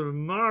 shoes of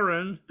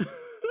Marin.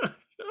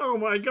 Oh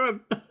my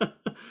God.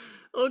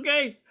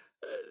 Okay,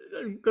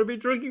 I'm going to be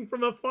drinking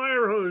from a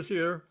fire hose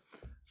here.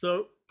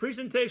 So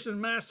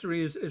presentation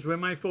mastery is where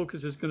my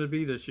focus is going to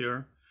be this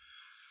year.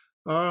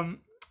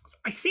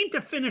 I seem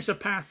to finish a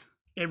path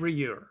every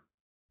year.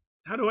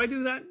 How do I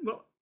do that?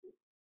 Well,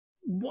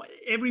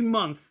 every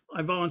month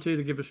I volunteer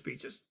to give a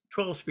speech. It's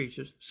 12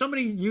 speeches.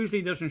 Somebody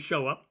usually doesn't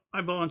show up.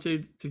 I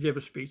volunteered to give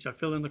a speech. I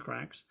fill in the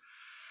cracks.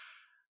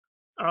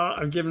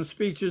 I've given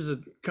speeches at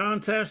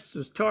contests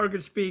as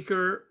target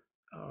speaker,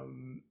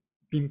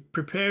 being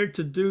prepared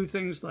to do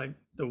things like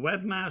the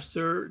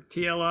webmaster,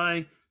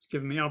 TLI. It's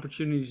given me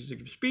opportunities to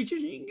give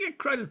speeches. You can get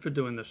credit for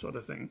doing this sort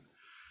of thing.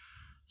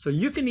 So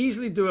you can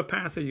easily do a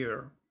path a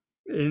year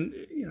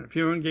if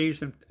you're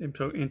engaged in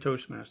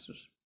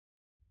Toastmasters.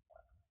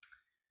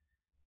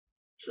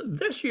 So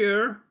this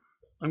year,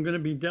 I'm going to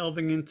be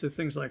delving into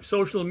things like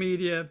social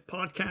media,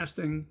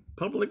 podcasting,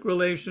 public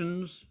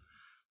relations.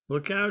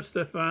 Look out,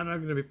 Stefan,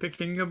 I'm going to be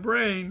picking your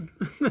brain.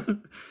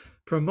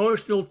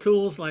 Promotional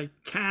tools like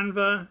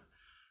Canva,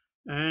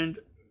 and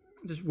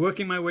just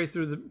working my way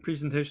through the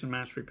presentation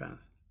mastery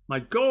path. My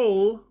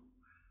goal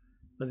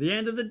at the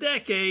end of the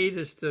decade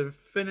is to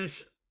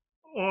finish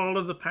all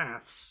of the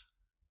paths.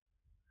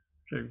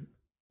 Okay.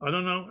 I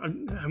don't know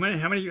how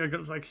many, I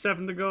got like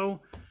 7 to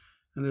go,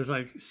 and there's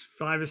like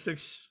 5 or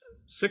 6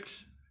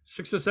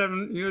 or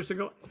 7 years to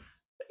go.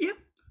 Yeah,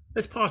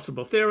 it's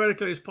possible.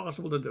 Theoretically, it's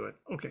possible to do it.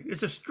 Okay,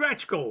 it's a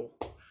stretch goal.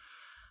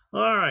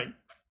 All right.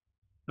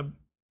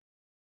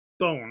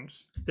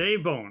 Bones,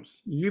 Dave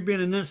Bones, you've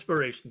been an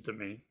inspiration to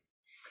me.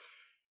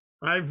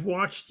 I've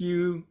watched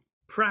you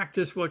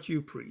practice what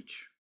you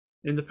preach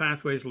in the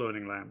Pathways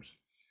Learning Labs.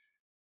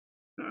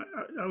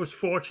 I was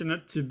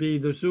fortunate to be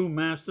the Zoom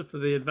master for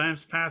the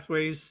Advanced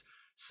Pathways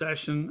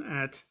session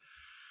at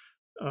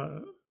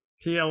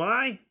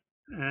TLI,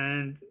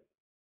 and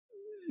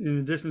in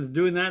addition to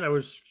doing that, I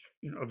was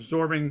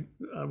absorbing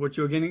what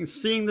you were getting,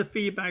 seeing the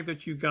feedback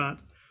that you got.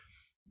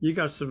 You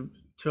got some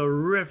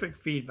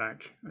terrific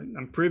feedback.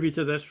 I'm privy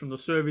to this from the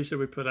surveys that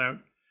we put out.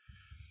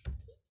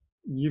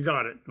 You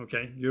got it,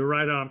 okay? You're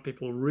right on.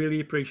 People really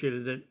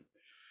appreciated it.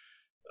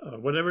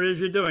 Whatever it is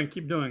you're doing,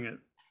 keep doing it.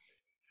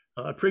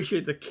 I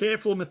appreciate the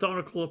careful,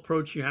 methodical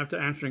approach you have to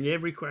answering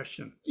every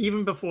question,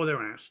 even before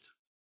they're asked.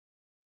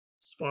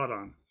 Spot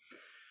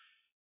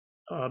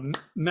on.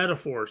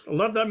 Metaphors. I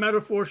love that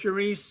metaphor,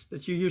 Charisse,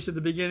 that you used at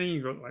the beginning.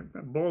 You got like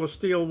a ball of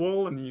steel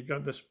wool, and then you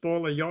got this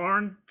ball of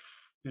yarn.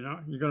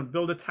 You're going to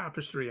build a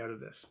tapestry out of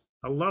this.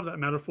 I love that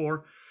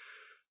metaphor.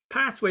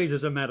 Pathways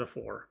is a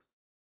metaphor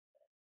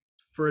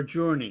for a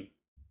journey.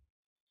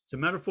 It's a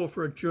metaphor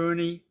for a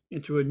journey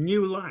into a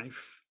new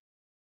life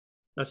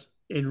that's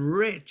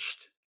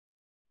enriched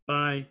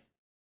by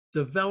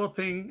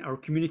developing our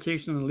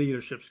communication and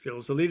leadership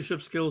skills, the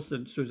leadership skills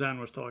that Suzanne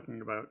was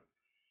talking about,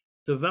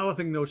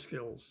 developing those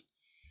skills.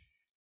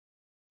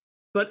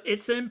 But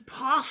it's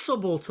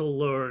impossible to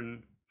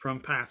learn from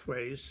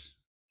Pathways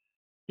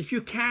if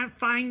you can't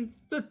find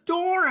the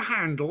door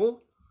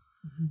handle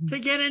to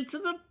get into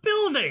the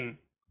building.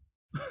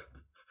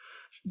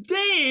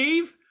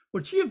 Dave,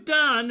 what you've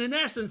done, in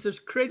essence, is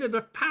created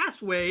a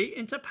pathway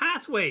into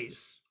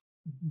Pathways.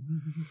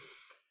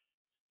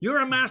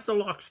 You're a master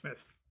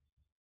locksmith.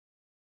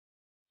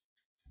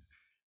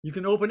 You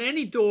can open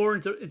any door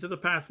into the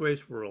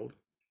Pathways world,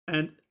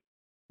 and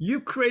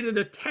you created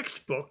a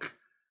textbook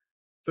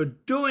for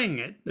doing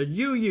it that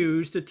you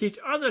use to teach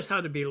others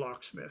how to be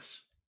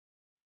locksmiths.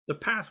 The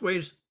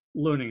Pathways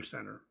Learning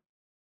Center.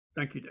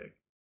 Thank you, Dave.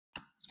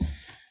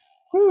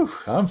 Whew,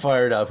 I'm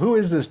fired up. Who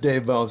is this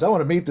Dave Bones? I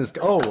want to meet this.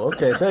 Oh,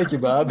 okay. Thank you,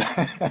 Bob.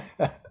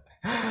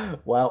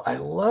 Wow, I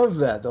love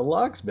that. The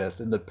locksmith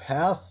and the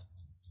path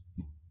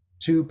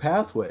to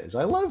Pathways.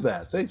 I love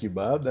that. Thank you,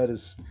 Bob. That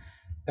is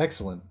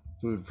excellent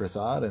food for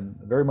thought, and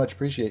very much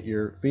appreciate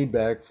your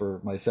feedback for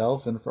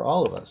myself and for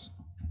all of us.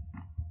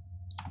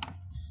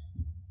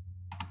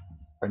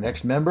 Our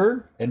next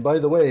member, and by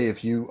the way,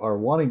 if you are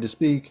wanting to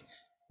speak,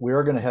 we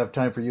are going to have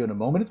time for you in a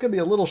moment. It's going to be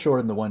a little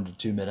shorter than the 1 to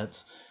 2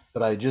 minutes,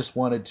 but I just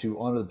wanted to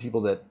honor the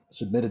people that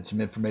submitted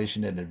some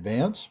information in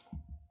advance.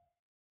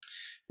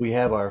 We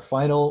have our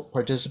final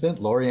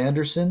participant, Lori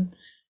Anderson,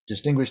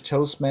 Distinguished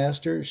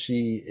Toastmaster.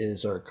 She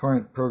is our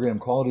current Program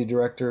Quality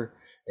Director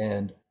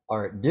and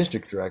our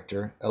District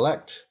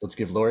Director-elect. Let's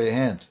give Lori a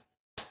hand.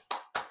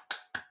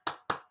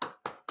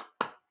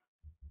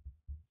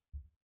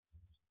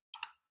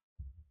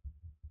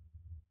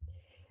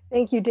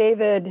 Thank you,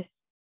 David.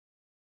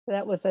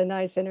 That was a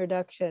nice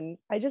introduction.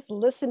 I just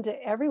listened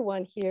to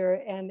everyone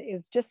here, and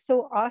it's just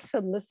so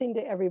awesome listening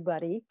to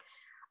everybody.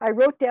 I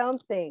wrote down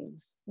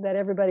things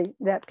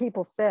that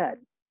people said.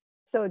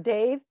 So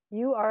Dave,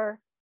 you are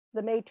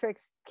the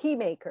Matrix key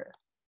maker.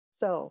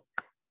 So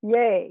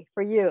yay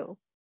for you.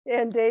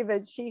 And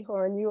David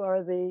Shehorn, you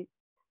are the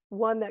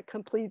one that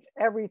completes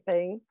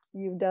everything.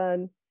 You've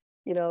done,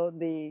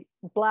 the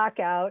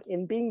blackout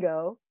in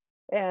bingo,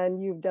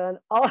 and you've done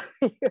all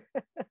your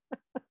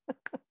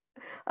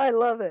I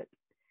love it.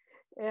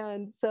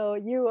 And so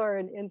you are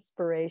an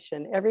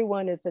inspiration.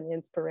 Everyone is an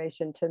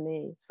inspiration to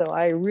me. So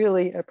I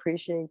really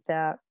appreciate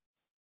that.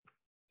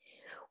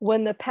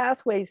 When the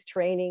Pathways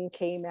training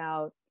came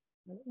out,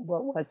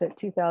 what was it,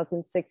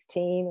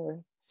 2016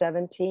 or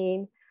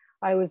 17,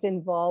 I was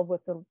involved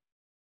with the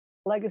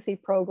legacy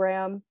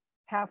program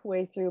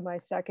halfway through my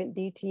second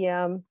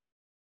DTM.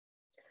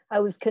 I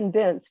was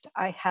convinced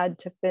I had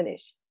to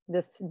finish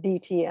this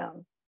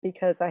DTM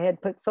because I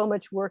had put so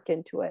much work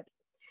into it.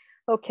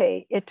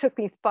 Okay, it took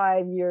me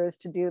 5 years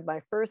to do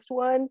my first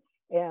one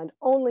and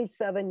only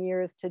 7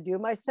 years to do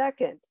my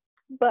second,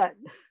 but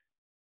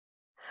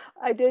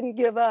I didn't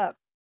give up.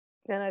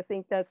 And I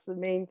think that's the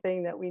main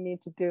thing that we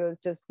need to do is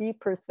just be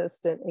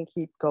persistent and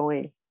keep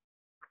going.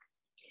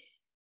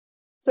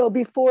 So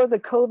before the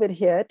COVID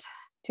hit,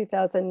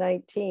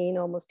 2019,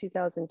 almost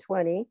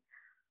 2020,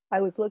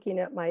 I was looking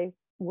at my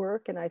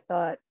work and I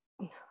thought,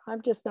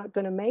 I'm just not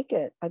going to make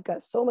it. I've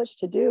got so much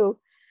to do.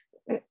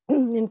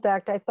 In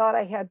fact, I thought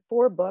I had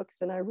 4 books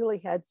and I really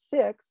had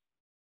 6.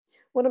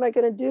 What am I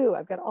going to do?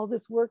 I've got all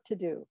this work to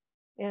do.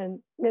 And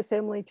Miss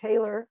Emily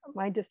Taylor,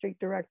 my district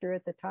director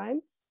at the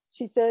time,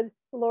 she said,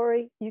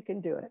 Lori, you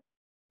can do it.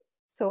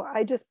 So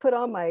I just put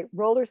on my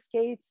roller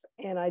skates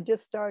and I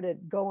just started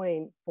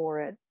going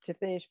for it to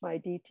finish my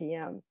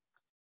DTM.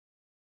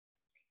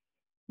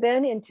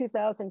 Then in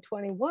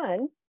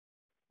 2021,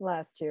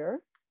 last year,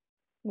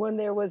 when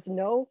there was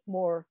no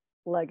more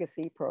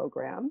legacy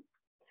program,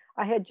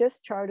 I had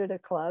just chartered a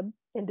club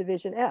in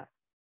Division F.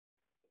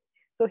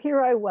 So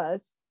here I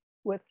was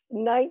with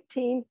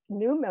 19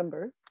 new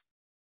members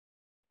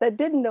that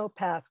didn't know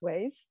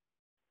Pathways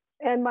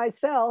and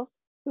myself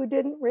who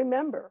didn't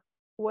remember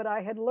what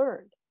I had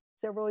learned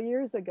several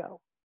years ago.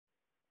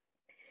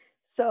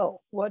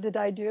 So what did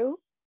I do?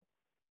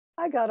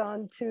 I got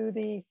onto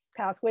the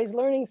Pathways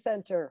Learning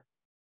Center.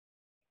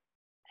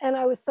 And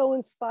I was so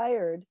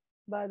inspired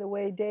by the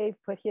way Dave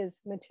put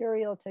his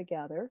material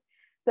together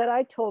that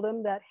I told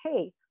him that,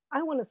 hey,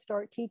 I want to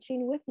start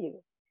teaching with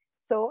you.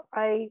 So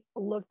I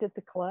looked at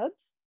the clubs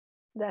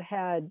that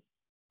had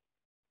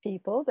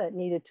people that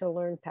needed to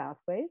learn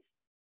Pathways.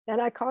 And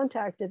I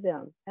contacted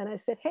them and I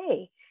said,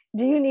 hey,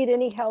 do you need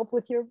any help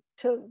with your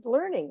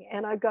learning?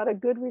 And I got a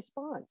good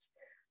response.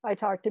 I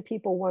talked to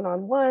people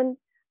one-on-one,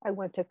 I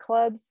went to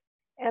clubs,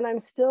 and I'm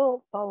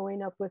still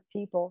following up with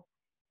people.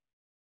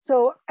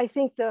 So I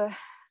think the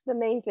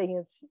main thing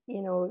is,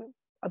 you know,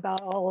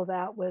 about all of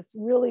that was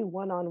really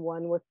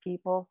one-on-one with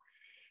people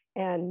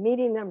and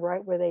meeting them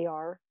right where they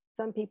are.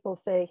 Some people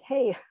say,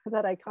 hey,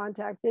 that I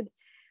contacted,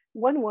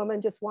 one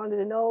woman just wanted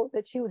to know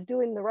that she was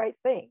doing the right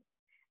thing.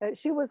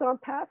 She was on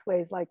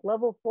Pathways like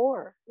level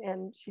 4,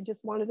 and she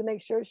just wanted to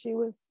make sure she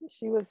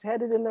was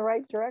headed in the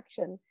right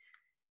direction.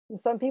 And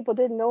some people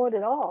didn't know it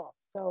at all.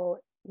 So,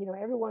 you know,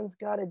 everyone's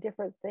got a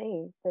different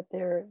thing that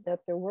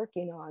they're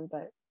working on.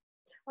 But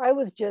I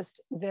was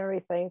just very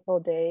thankful,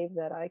 Dave,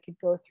 that I could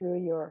go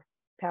through your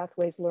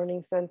Pathways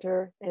Learning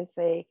Center and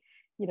say,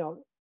 you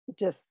know,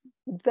 just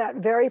that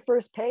very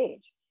first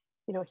page,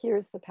 you know,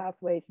 here's the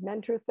Pathways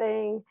mentor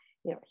thing,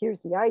 you know,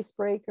 here's the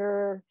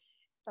icebreaker,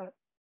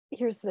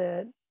 here's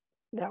that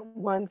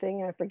one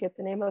thing, I forget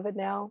the name of it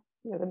now,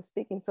 you know, I'm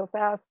speaking so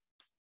fast,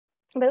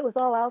 but it was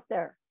all out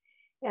there.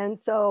 And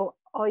so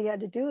all you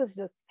had to do is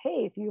just,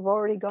 hey, if you've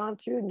already gone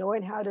through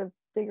knowing how to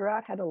figure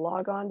out how to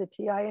log on to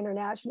TI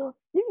International,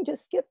 you can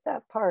just skip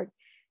that part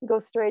and go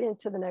straight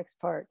into the next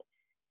part.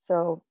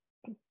 So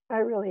I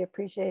really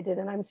appreciate it.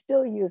 And I'm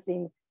still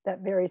using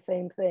that very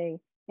same thing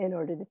in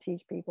order to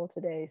teach people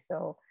today.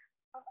 So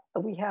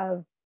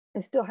I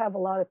still have a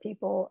lot of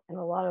people and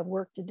a lot of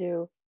work to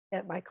do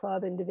at my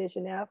club in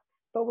Division F,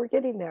 but we're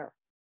getting there.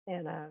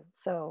 And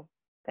so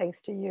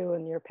thanks to you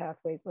and your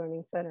Pathways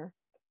Learning Center.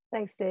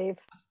 Thanks, Dave.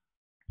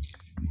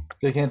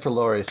 Big hand for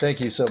Lori.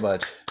 Thank you so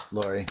much,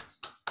 Lori.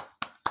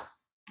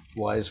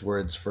 Wise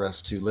words for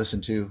us to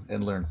listen to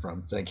and learn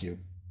from. Thank you.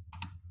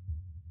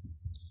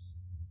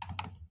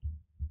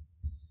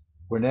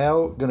 We're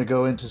now going to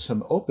go into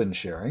some open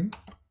sharing.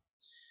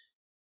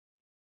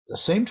 The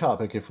same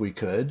topic, if we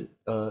could,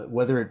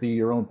 whether it be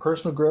your own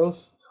personal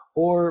growth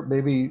or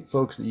maybe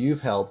folks that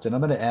you've helped. And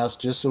I'm going to ask,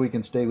 just so we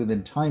can stay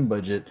within time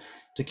budget,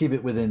 to keep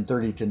it within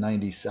 30 to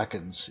 90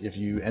 seconds. If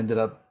you ended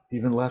up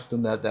even less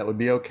than that, that would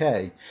be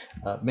okay.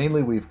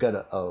 Mainly, we've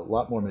got a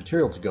lot more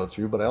material to go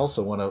through, but I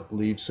also want to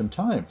leave some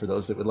time for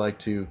those that would like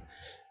to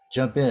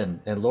jump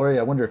in. And Lori,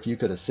 I wonder if you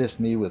could assist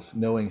me with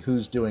knowing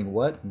who's doing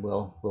what, and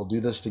we'll do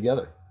this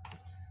together.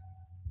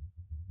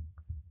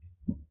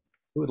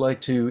 Who would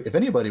like to, if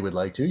anybody would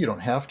like to, you don't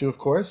have to, of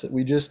course.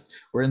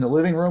 We're in the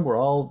living room, we're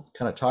all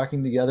kind of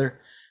talking together,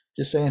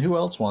 just saying who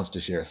else wants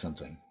to share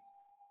something.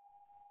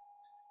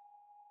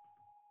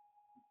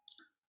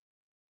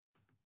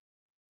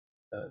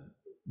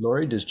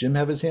 Lori, does Jim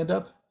have his hand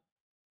up?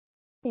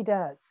 He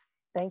does.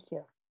 Thank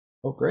you.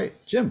 Oh,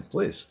 great. Jim,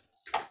 please.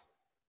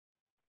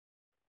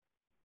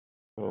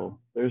 So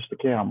there's the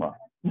camera.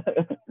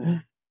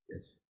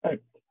 Yes. I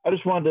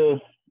just wanted to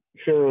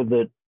share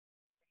that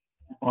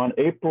on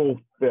April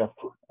 5th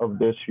of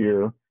this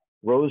year,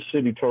 Rose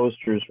City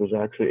Toasters was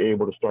actually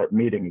able to start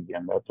meeting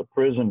again. That's a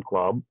prison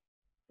club,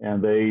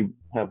 and they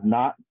have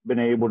not been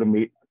able to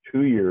meet for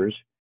 2 years.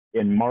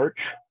 In March,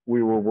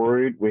 we were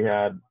worried. We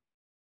had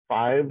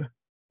 5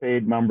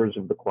 paid members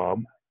of the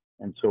club,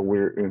 and so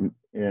we're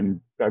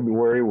in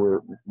February,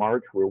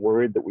 March, we're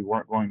worried that we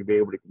weren't going to be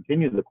able to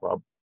continue the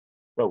club,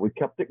 but we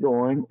kept it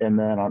going. And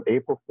then on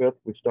April 5th,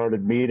 we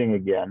started meeting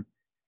again.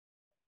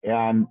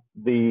 And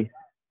the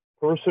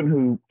person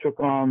who took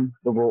on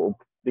the role,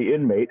 the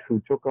inmate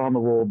who took on the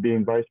role of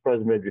being Vice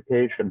President of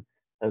Education,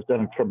 has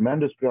done a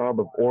tremendous job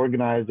of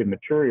organizing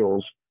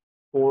materials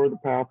for the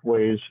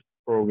Pathways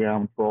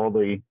program for all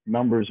the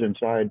members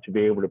inside to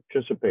be able to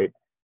participate.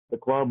 The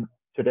club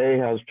today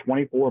has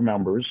 24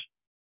 members,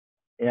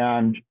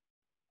 and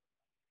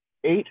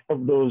 8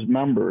 of those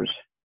members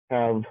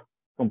have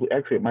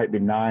actually it might be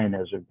 9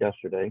 as of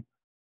yesterday,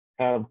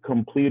 have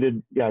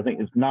completed, yeah, I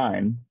think it's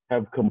 9,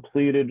 have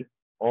completed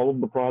all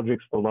of the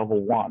projects for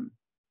level 1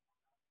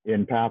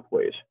 in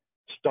Pathways,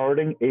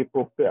 starting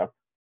April 5th.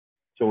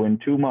 So in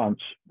 2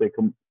 months,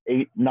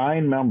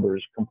 9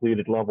 members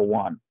completed level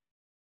 1.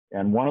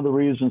 And one of the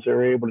reasons they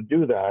were able to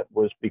do that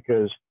was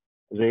because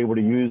I was able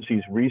to use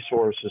these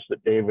resources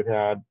that David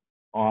had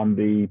on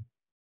the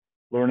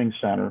Learning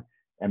Center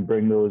and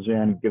bring those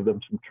in, give them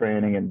some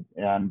training,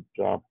 and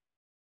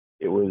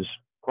it was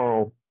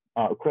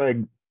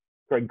Craig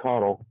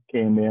Cottle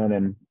came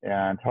in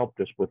and helped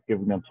us with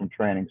giving them some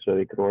training so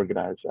they could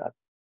organize that.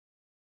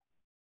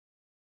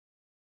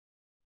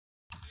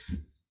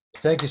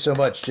 Thank you so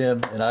much,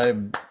 Jim. And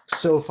I'm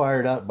so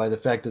fired up by the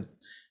fact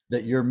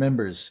that your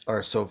members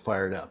are so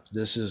fired up.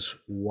 This is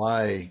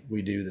why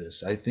we do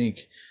this. I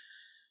think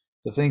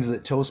the things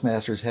that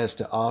Toastmasters has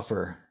to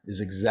offer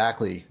is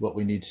exactly what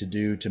we need to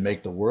do to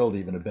make the world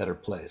even a better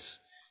place.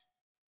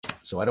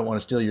 So I don't want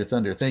to steal your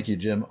thunder. Thank you,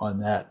 Jim, on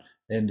that.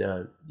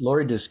 And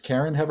Lori, does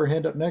Karen have her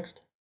hand up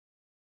next?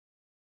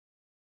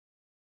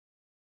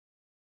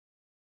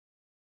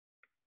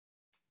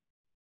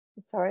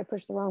 Sorry, I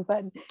pushed the wrong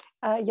button.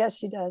 Yes,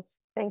 she does.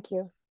 Thank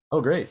you.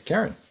 Oh, great.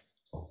 Karen.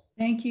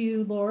 Thank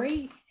you,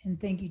 Lori, and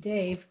thank you,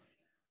 Dave.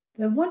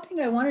 The one thing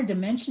I wanted to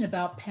mention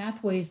about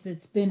Pathways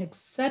that's been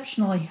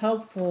exceptionally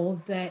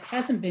helpful that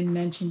hasn't been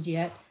mentioned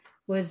yet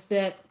was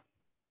that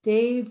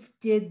Dave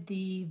did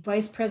the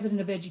Vice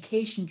President of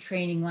Education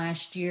training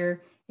last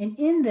year. And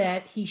in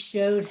that, he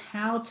showed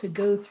how to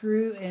go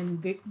through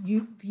and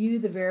view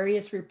the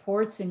various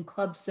reports in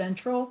Club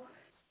Central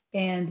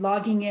and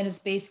logging in as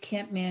base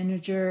camp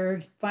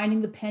manager,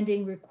 finding the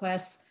pending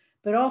requests.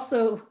 But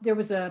also there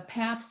was a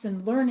Paths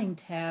and Learning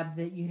tab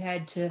that you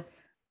had to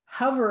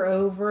hover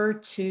over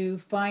to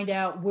find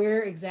out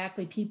where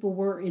exactly people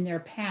were in their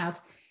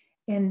path.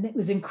 And it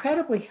was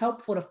incredibly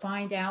helpful to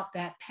find out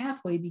that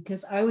pathway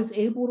because I was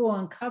able to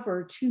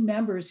uncover 2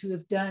 members who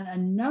have done a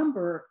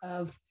number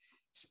of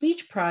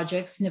speech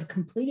projects and have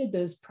completed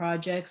those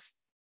projects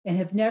and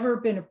have never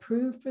been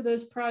approved for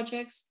those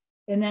projects.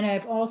 And then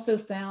I've also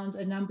found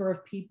a number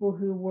of people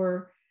who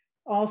were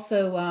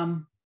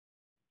also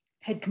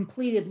had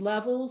completed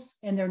levels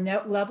and their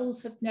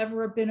levels have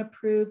never been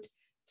approved.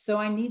 So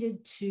I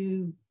needed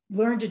to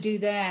learn to do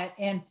that.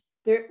 And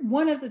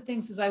one of the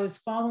things is I was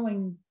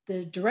following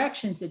the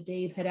directions that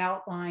Dave had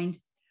outlined.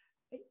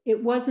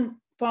 It wasn't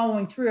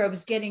following through. I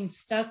was getting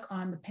stuck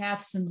on the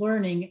Paths and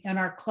Learning, and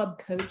our club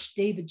coach,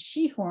 David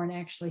Shehorn,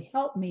 actually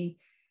helped me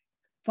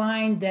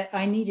find that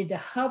I needed to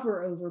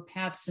hover over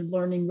Paths and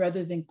Learning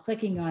rather than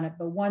clicking on it.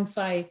 But once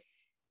I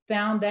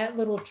found that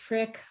little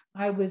trick,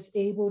 I was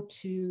able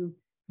to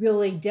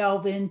really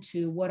delve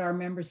into what our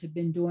members have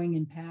been doing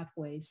in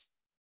Pathways.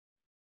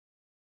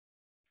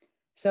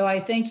 So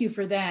I thank you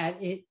for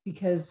that,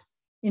 because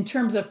in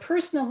terms of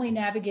personally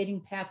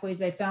navigating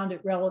Pathways, I found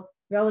it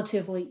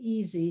relatively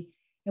easy.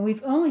 And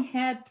we've only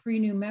had 3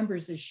 new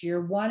members this year.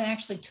 One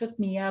actually took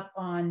me up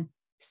on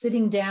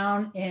sitting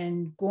down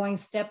and going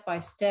step by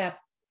step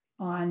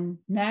on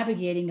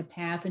navigating a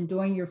path and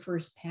doing your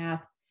first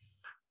path.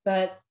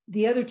 But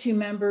the other 2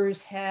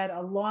 members had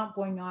a lot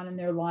going on in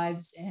their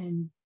lives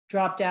and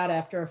dropped out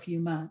after a few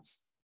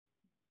months.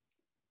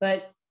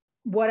 But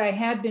what I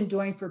have been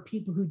doing for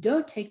people who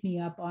don't take me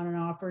up on an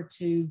offer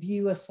to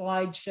view a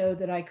slideshow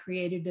that I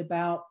created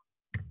about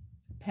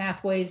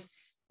Pathways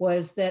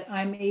was that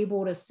I'm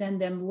able to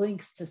send them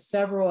links to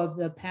several of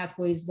the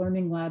Pathways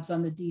Learning Labs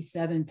on the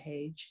D7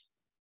 page.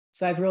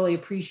 So I've really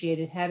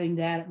appreciated having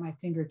that at my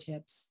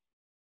fingertips.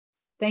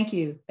 Thank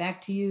you.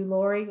 Back to you,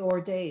 Lori or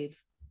Dave.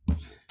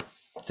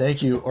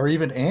 Thank you, or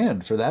even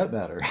Ann for that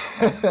matter.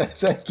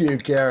 Thank you,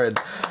 Karen.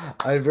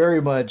 I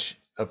very much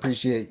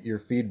appreciate your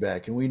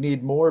feedback, and we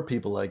need more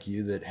people like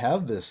you that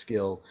have this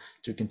skill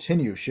to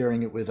continue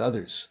sharing it with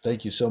others.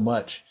 Thank you so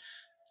much.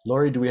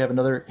 Lori, do we have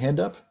another hand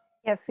up?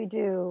 Yes, we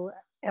do.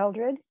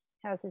 Eldred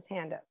has his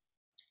hand up.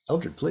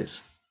 Eldred,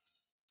 please.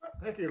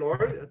 Thank you,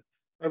 Lori.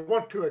 I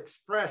want to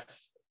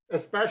express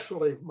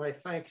especially my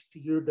thanks to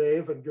you,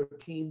 Dave, and your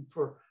team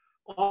for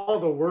all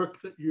the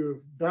work that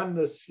you've done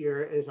this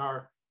year as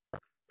our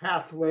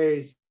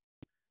Pathways,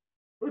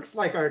 looks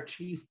like our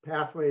chief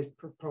Pathways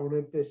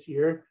proponent this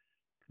year.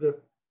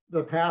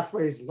 The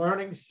Pathways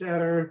Learning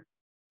Center,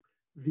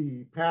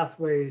 the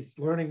Pathways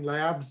Learning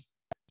Labs,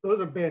 those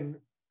have been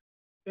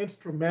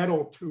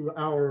instrumental to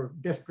our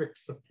district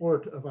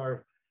support of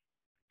our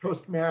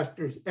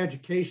Toastmasters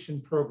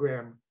education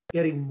program,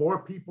 getting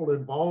more people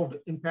involved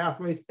in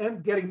Pathways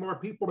and getting more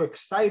people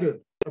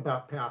excited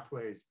about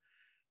Pathways.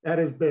 That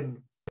has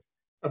been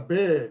a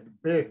big,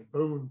 big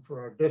boon for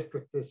our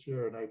district this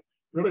year. And I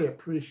really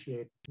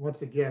appreciate,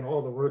 once again,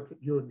 all the work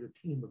that you and your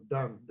team have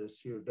done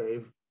this year,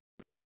 Dave.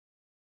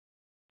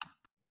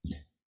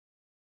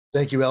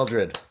 Thank you,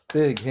 Eldred.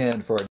 Big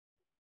hand for it.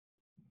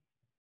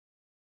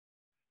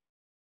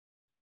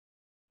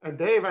 And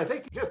Dave, I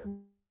think you just...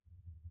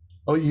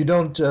 Oh, you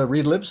don't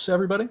read lips,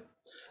 everybody?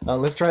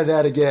 Let's try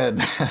that again.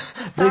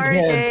 Sorry,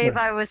 Dave,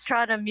 I was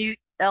trying to mute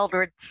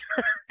Eldred.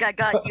 I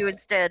got you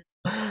instead.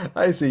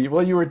 I see.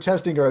 Well, you were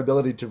testing our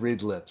ability to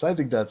read lips. I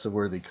think that's a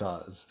worthy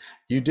cause.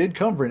 You did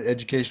come for an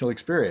educational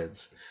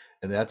experience,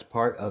 and that's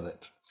part of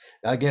it.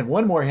 Again,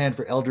 one more hand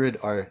for Eldred,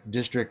 our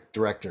district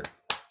director.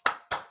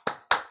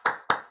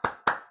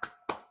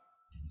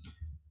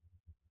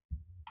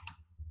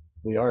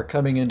 We are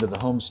coming into the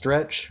home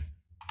stretch.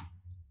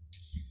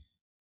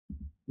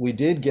 We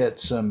did get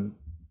some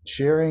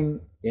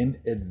sharing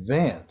in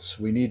advance.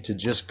 We need to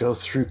just go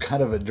through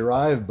kind of a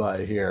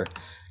drive-by here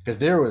because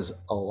there was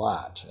a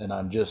lot, and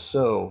I'm just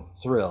so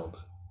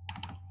thrilled.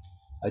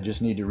 I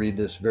just need to read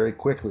this very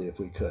quickly if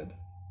we could.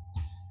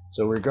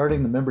 So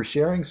regarding the member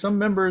sharing, some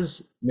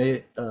members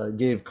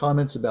gave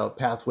comments about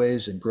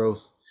pathways and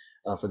growth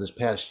for this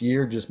past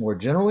year, just more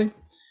generally.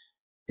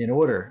 In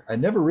order, I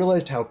never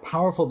realized how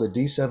powerful the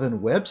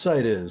D7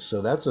 website is.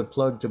 So that's a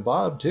plug to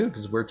Bob too,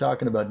 because we're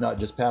talking about not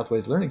just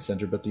Pathways Learning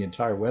Center, but the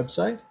entire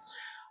website.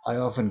 I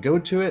often go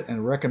to it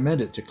and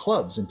recommend it to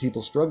clubs and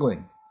people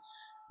struggling.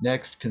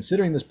 Next,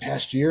 considering this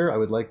past year, I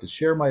would like to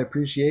share my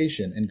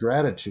appreciation and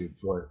gratitude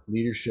for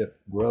leadership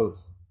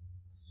growth.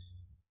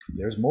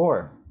 There's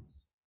more.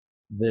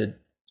 The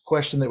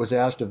question that was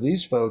asked of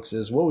these folks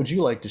is, what would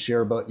you like to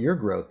share about your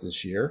growth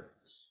this year?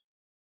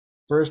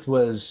 First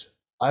was,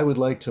 I would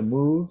like to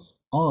move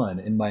on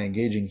in my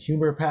engaging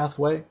humor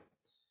pathway.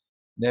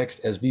 Next,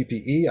 as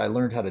VPE, I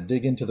learned how to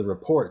dig into the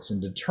reports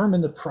and determine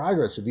the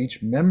progress of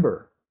each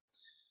member.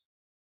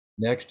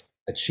 Next,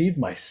 achieved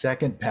my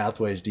second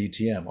Pathways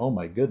DTM. Oh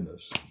my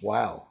goodness.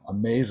 Wow.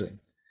 Amazing.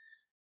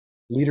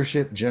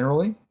 Leadership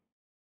generally.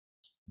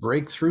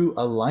 Breakthrough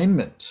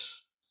alignment.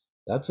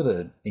 That's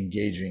an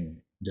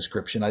engaging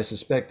description. I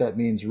suspect that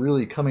means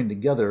really coming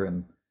together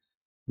and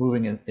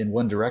moving in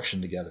one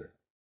direction together.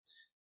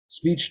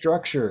 Speech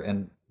structure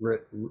and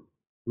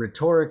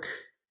rhetoric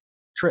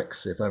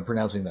tricks, if I'm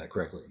pronouncing that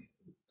correctly.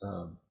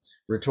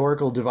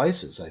 Rhetorical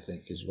devices, I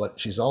think, is what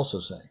she's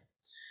also saying.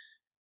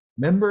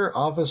 Member,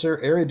 officer,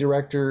 area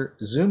director,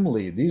 Zoom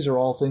lead. These are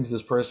all things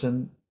this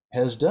person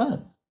has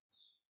done.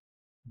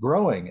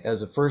 Growing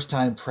as a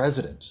first-time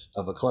president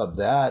of a club,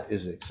 that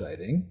is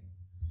exciting.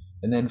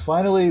 And then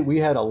finally, we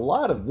had a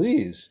lot of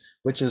these,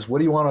 which is, what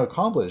do you want to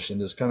accomplish in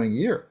this coming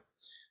year?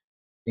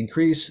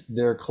 Increase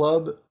their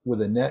club with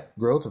a net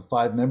growth of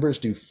 5 members,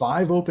 do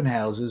 5 open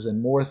houses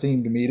and more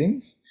themed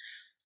meetings.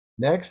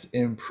 Next,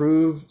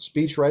 improve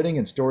speech writing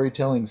and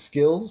storytelling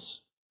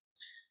skills.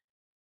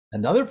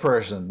 Another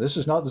person, this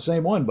is not the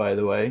same one, by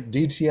the way,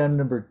 DTM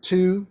number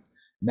 2,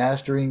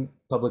 mastering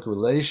public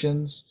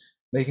relations,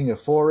 making a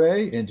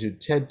foray into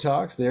TED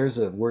Talks. There's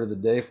a word of the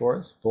day for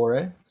us,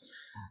 foray,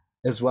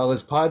 as well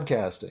as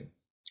podcasting.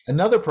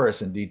 Another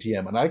person,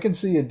 DTM, and I can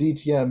see a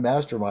DTM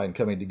mastermind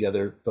coming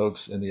together,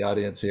 folks in the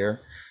audience here.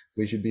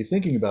 We should be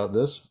thinking about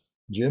this.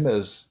 Jim,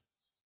 as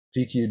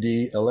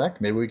PQD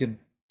elect, maybe we could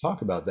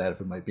talk about that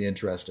if it might be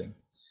interesting.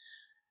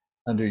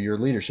 Under your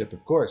leadership,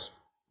 of course.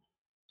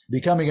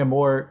 Becoming a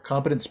more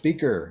competent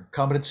speaker,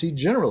 competency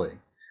generally.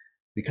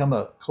 Become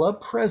a club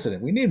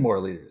president. We need more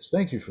leaders.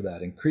 Thank you for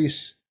that.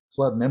 Increase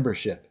club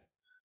membership.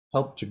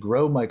 Help to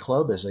grow my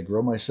club as I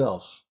grow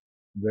myself.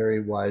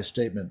 Very wise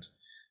statement.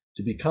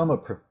 To become a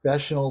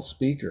professional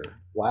speaker.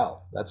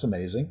 Wow, that's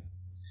amazing.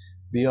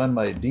 Be on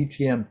my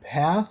DTM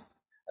path.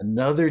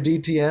 Another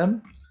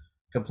DTM.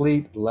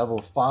 Complete level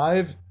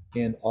 5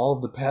 in all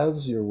of the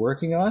paths you're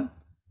working on.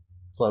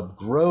 Club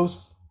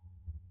growth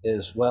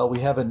as well. We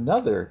have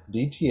another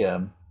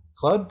DTM,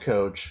 club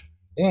coach,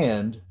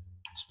 and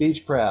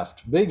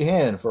speechcraft. Big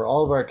hand for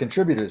all of our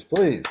contributors,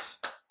 please.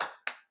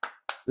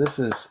 This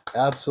is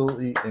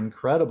absolutely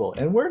incredible.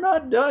 And we're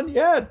not done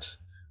yet.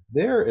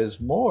 There is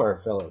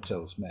more, fellow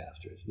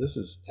Toastmasters. This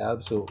is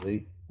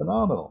absolutely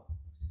phenomenal.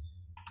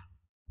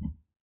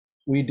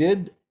 We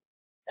did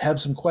have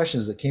some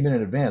questions that came in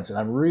advance, and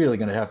I'm really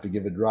going to have to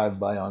give a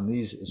drive-by on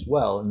these as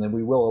well, and then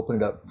we will open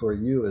it up for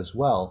you as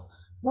well.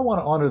 I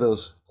want to honor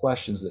those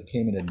questions that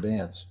came in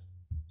advance.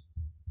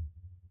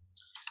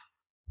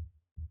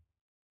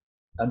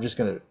 I'm just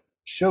going to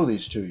show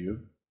these to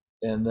you,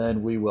 and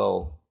then we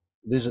will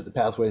visit the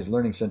Pathways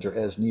Learning Center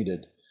as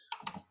needed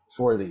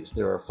for these.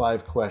 There are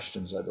 5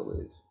 questions, I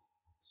believe.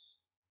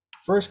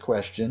 First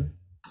question,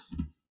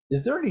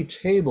 is there any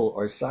table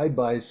or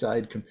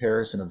side-by-side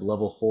comparison of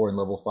level 4 and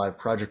level 5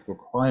 project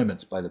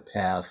requirements by the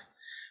path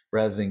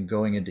rather than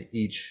going into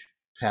each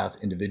path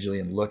individually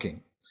and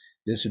looking?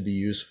 This would be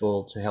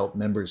useful to help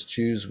members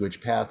choose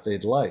which path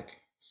they'd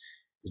like.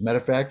 As a matter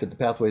of fact, at the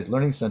Pathways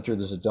Learning Center,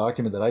 there's a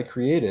document that I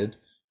created.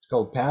 It's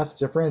called Path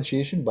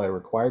Differentiation by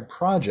Required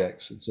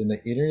Projects. It's in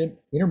the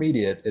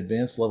Intermediate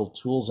Advanced Level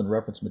Tools and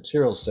Reference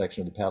Materials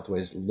section of the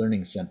Pathways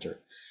Learning Center.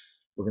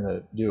 We're going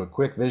to do a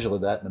quick visual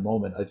of that in a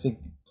moment. I think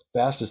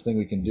fastest thing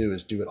we can do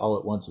is do it all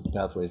at once at the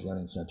Pathways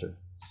Learning Center.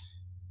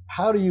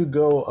 How do you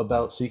go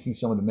about seeking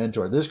someone to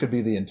mentor? This could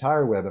be the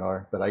entire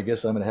webinar, but I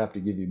guess I'm going to have to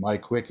give you my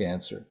quick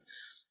answer.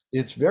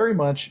 It's very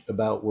much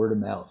about word of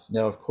mouth.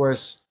 Now, of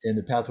course, in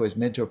the Pathways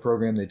Mentor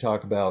program, they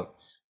talk about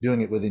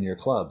doing it within your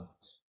club.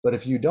 But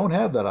if you don't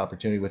have that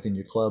opportunity within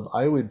your club,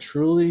 I would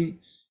truly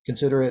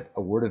consider it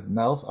a word of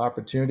mouth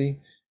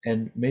opportunity.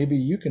 And maybe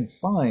you can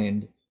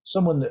find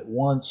someone that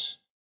wants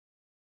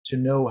to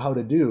know how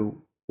to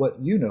do what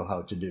you know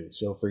how to do.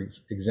 So for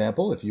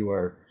example, if you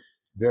are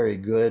very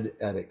good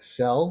at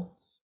Excel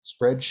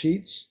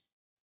spreadsheets,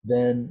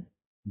 then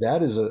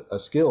that is a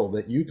skill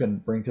that you can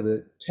bring to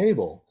the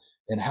table,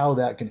 and how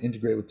that can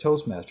integrate with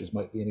Toastmasters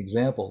might be an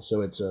example. So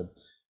it's a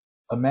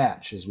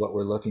match is what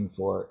we're looking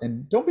for.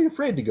 And don't be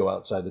afraid to go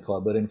outside the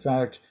club, but in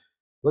fact,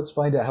 let's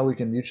find out how we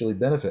can mutually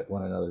benefit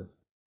one another.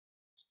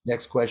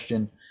 Next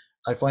question.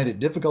 I find it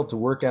difficult to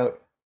work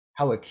out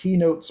how a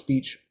keynote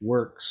speech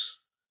works.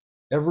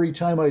 Every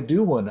time I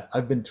do one,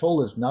 I've been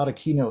told it's not a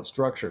keynote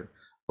structure.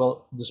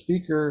 Well, the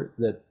speaker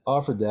that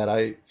offered that,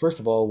 I first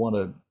of all want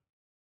to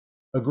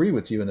agree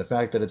with you in the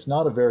fact that it's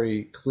not a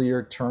very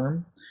clear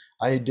term.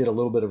 I did a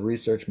little bit of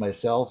research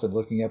myself and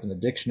looking up in the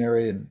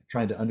dictionary and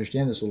trying to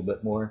understand this a little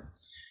bit more.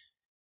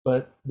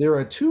 But there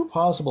are two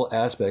possible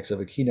aspects of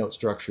a keynote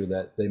structure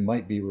that they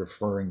might be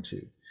referring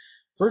to.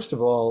 First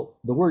of all,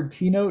 the word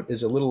keynote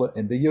is a little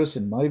ambiguous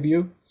in my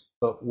view,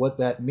 but what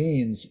that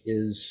means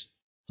is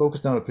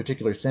focused on a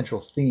particular central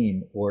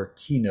theme, or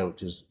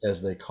keynote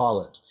as they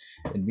call it.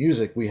 In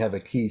music, we have a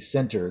key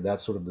center.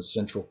 That's sort of the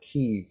central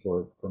key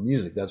for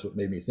music. That's what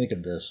made me think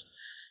of this.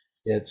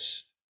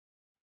 It's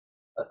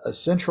a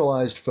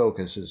centralized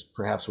focus is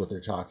perhaps what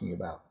they're talking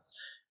about.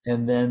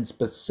 And then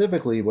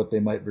specifically what they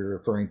might be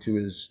referring to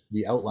is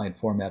the outline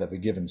format of a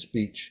given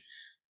speech,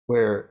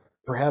 where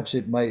perhaps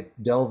it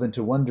might delve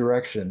into one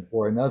direction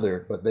or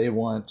another, but they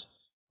want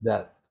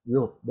that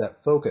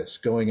focus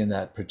going in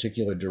that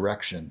particular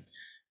direction.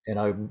 And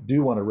I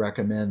do want to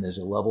recommend there's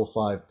a level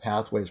 5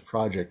 Pathways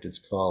project. It's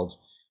called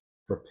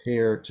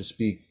Prepare to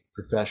Speak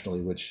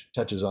Professionally, which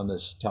touches on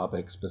this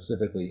topic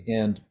specifically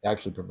and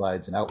actually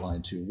provides an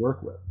outline to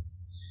work with.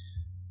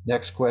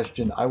 Next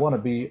question. I want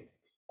to be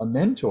a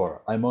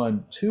mentor. I'm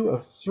on 2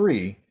 of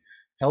 3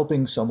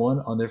 helping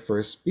someone on their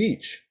first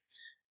speech.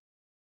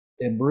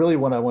 And really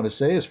what I want to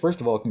say is,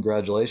 first of all,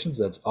 congratulations.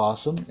 That's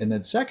awesome. And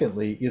then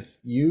secondly, if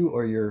you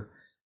or your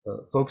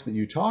folks that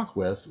you talk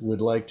with would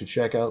like to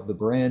check out the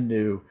brand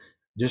new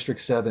District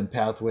 7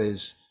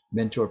 Pathways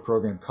Mentor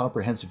Program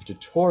comprehensive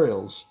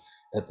tutorials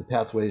at the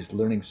Pathways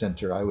Learning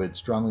Center, I would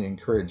strongly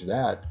encourage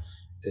that.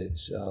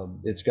 It's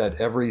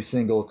got every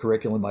single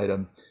curriculum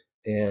item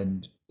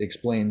and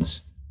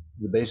explains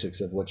the basics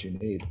of what you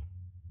need.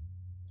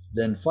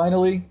 Then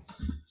finally,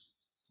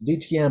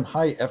 DTM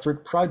high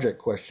effort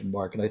project ?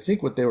 And I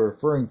think what they were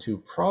referring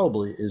to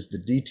probably is the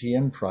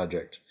DTM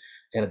project.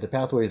 And at the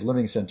Pathways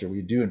Learning Center,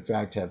 we do in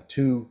fact have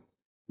 2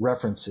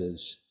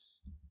 references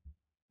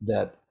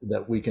that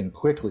we can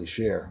quickly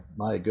share.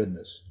 My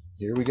goodness,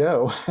 here we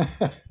go.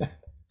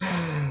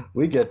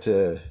 We get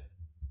to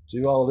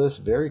do all this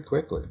very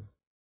quickly.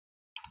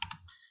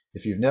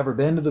 If you've never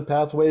been to the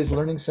Pathways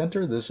Learning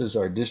Center, this is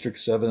our District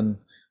 7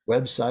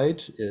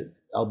 website.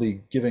 I'll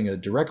be giving a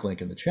direct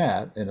link in the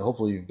chat, and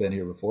hopefully you've been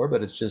here before,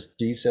 but it's just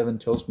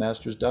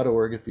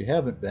d7toastmasters.org if you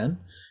haven't been.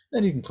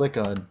 Then you can click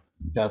on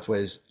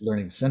Pathways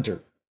Learning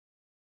Center.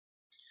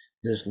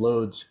 This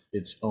loads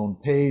its own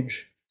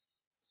page.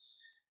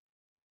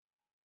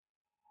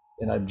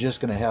 And I'm just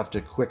going to have to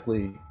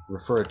quickly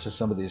refer to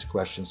some of these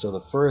questions. So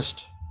the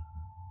first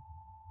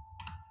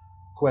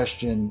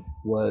question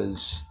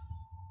was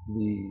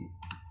the,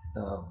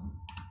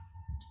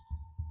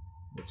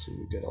 let's see,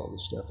 we get all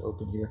this stuff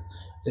open here.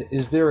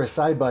 Is there a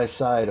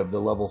side-by-side of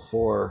the level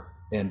 4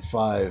 and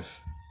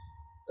 5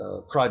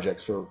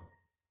 projects for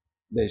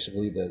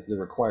basically the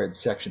required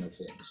section of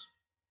things?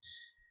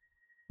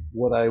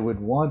 What I would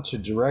want to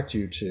direct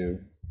you to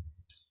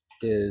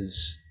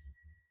is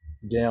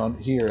down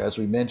here, as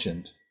we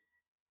mentioned,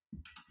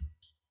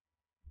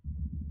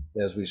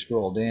 as we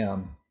scroll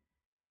down,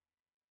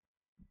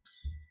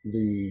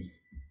 the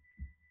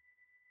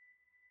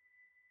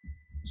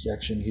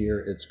section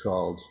here, it's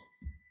called,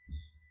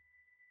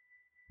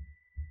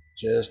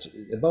 just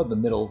about the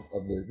middle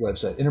of the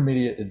website,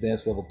 Intermediate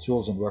Advanced Level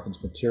Tools and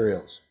Reference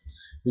Materials.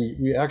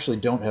 We actually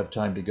don't have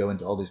time to go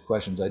into all these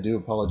questions. I do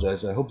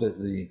apologize. I hope that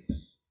the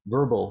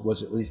verbal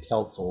was at least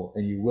helpful,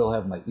 and you will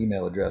have my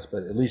email address,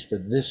 but at least for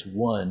this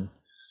one,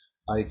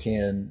 I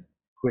can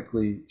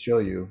quickly show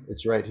you.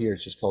 It's right here.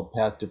 It's just called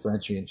Path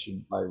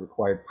Differentiation by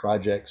Required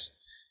Projects.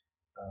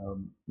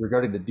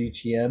 Regarding the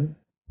DTM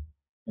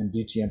and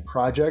DTM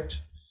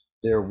project,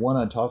 they're one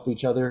on top of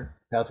each other,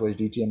 Pathways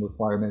DTM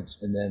requirements,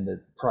 and then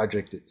the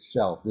project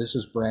itself. This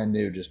is brand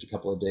new, just a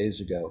couple of days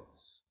ago.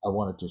 I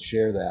wanted to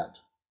share that.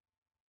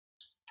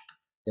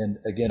 And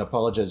again,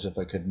 apologize if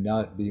I could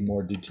not be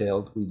more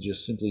detailed. We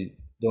just simply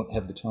don't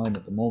have the time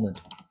at the moment.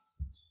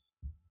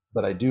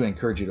 But I do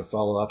encourage you to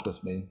follow up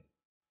with me.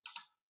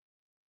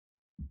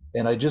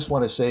 And I just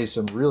want to say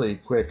some really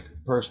quick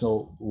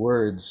personal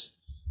words,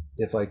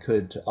 if I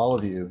could, to all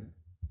of you.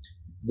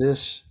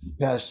 This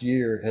past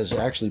year has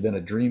actually been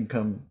a dream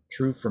come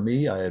true for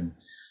me. I am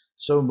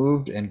so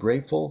moved and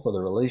grateful for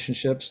the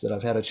relationships that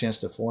I've had a chance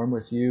to form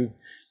with you.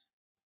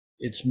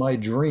 It's my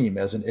dream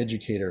as an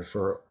educator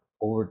for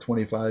over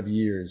 25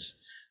 years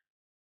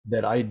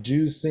that I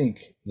do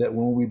think that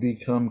when we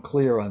become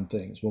clear on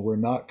things, when we're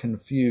not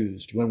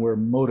confused, when we're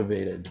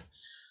motivated,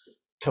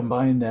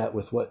 combine that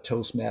with what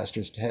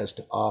Toastmasters has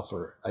to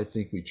offer, I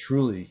think we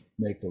truly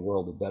make the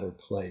world a better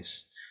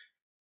place.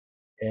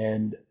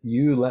 And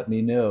you let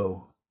me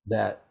know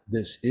that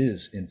this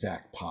is in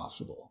fact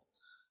possible.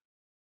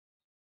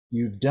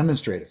 You've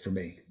demonstrated for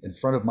me in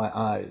front of my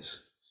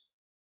eyes.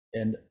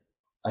 And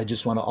I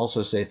just want to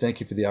also say thank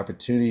you for the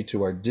opportunity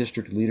to our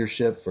district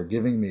leadership for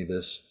giving me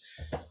this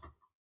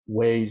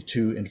way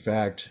to, in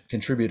fact,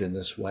 contribute in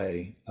this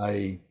way.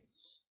 I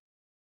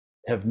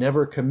have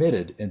never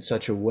committed in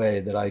such a way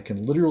that I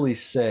can literally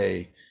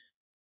say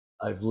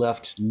I've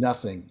left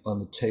nothing on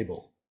the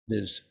table.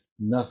 There's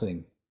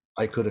nothing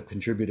I could have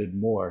contributed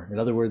more. In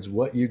other words,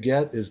 what you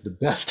get is the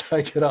best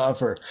I could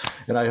offer.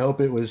 And I hope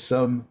it was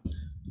some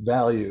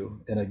value.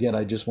 And again,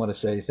 I just want to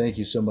say thank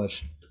you so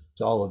much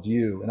to all of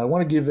you. And I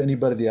want to give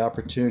anybody the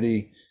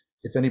opportunity,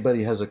 if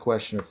anybody has a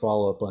question or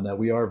follow up on that.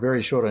 We are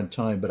very short on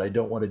time, but I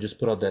don't want to just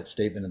put out that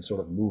statement and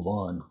sort of move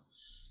on.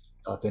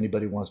 If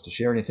anybody wants to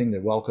share anything,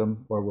 they're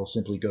welcome, or we'll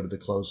simply go to the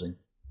closing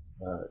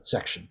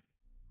section.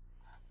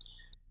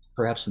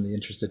 Perhaps in the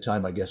interest of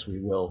time, I guess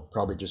we will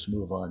probably just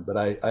move on, but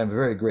I'm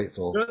very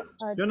grateful.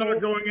 You're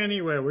not going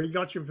anywhere. We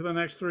got you for the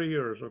next 3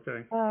 years,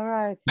 okay? All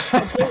right.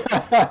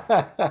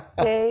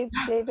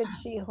 David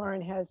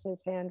Shehorn has his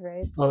hand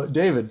raised. Oh,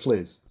 David,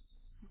 please.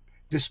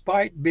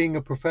 Despite being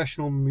a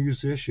professional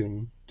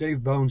musician,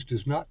 Dave Bones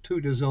does not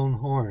toot his own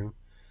horn.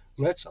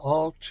 Let's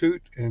all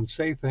toot and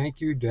say thank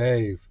you,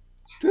 Dave.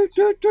 Toot,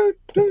 toot, toot,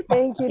 toot.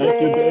 Thank you,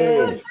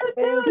 Dave.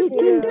 Thank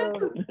you.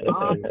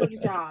 Awesome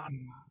job.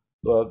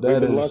 Well, We've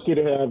been lucky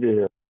to have you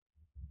here.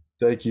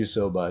 Thank you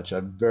so much.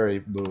 I'm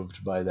very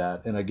moved by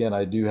that. And again,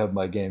 I do have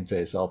my game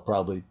face. I'll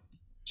probably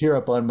tear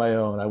up on my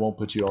own. I won't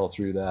put you all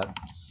through that.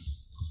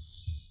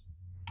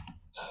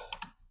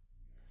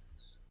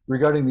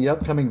 Regarding the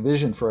upcoming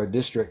vision for our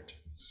district,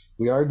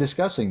 we are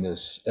discussing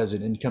this as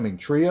an incoming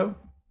trio.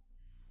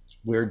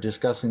 We're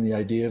discussing the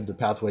idea of the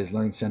Pathways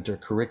Learning Center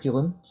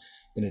curriculum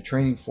in a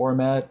training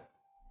format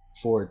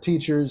for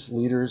teachers,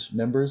 leaders,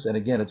 members. And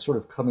again, it's sort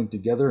of coming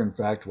together, in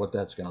fact, what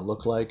that's going to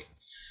look like.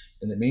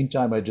 In the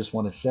meantime, I just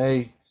want to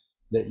say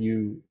that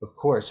you, of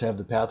course, have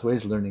the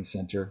Pathways Learning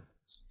Center.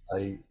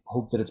 I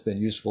hope that it's been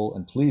useful,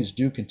 and please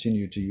do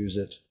continue to use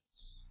it.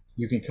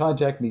 You can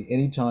contact me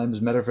anytime. As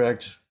a matter of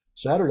fact,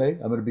 Saturday,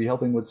 I'm going to be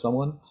helping with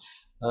someone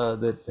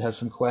that has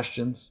some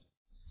questions.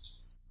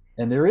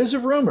 And there is a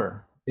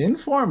rumor,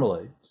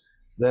 informally,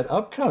 that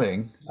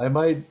upcoming, I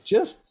might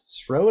just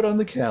throw it on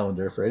the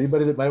calendar for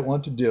anybody that might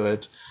want to do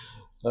it.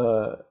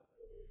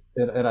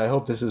 And I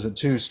hope this isn't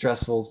too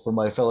stressful for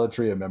my fellow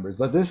TRIA members,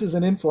 but this is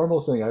an informal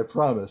thing, I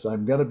promise.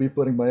 I'm going to be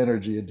putting my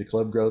energy into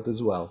club growth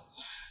as well.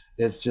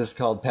 It's just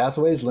called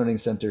Pathways Learning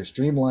Center,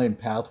 Streamlined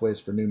Pathways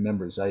for New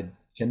Members. I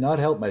cannot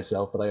help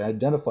myself, but I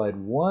identified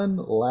one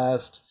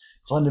last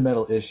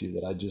fundamental issue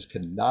that I just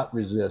cannot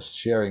resist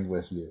sharing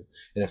with you.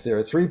 And if there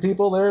are 3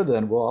 people there,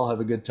 then we'll all have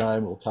a good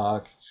time. We'll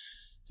talk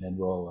and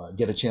we'll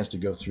get a chance to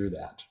go through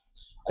that.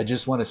 I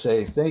just want to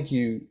say thank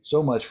you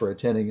so much for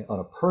attending on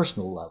a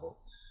personal level.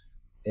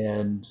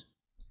 And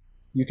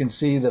you can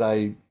see that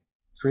I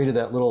created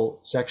that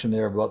little section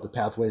there about the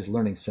Pathways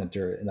Learning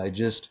Center, and I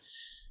just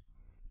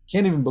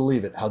can't even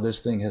believe it, how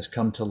this thing has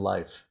come to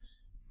life.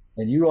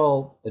 And you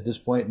all at this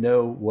point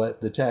know what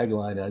the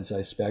tagline is,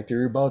 I suspect,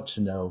 you're about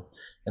to know,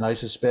 and I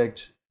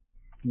suspect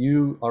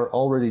you are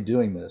already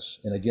doing this.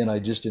 And again, I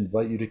just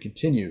invite you to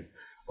continue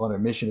on our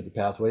mission at the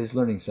Pathways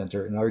Learning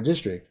Center in our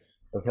district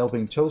of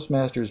helping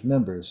Toastmasters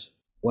members,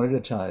 one at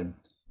a time.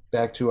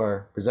 Back to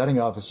our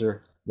presiding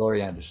officer,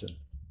 Lori Anderson.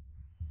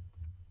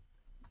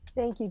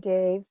 Thank you,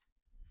 Dave.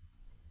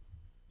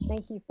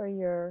 Thank you for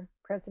your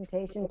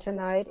presentation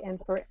tonight and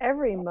for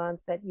every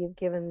month that you've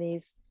given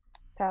these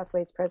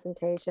Pathways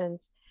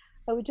presentations.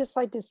 I would just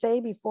like to say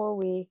before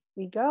we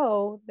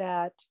go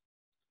that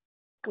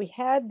we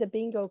had the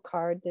bingo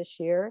card this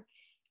year.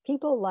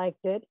 People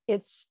liked it.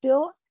 It's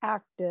still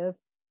active.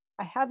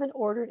 I haven't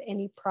ordered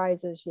any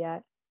prizes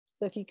yet.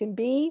 So if you can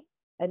be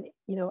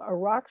a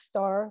rock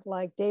star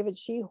like David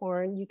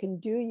Shehorn, you can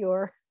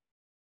do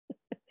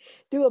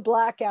a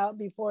blackout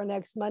before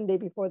next Monday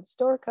before the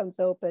store comes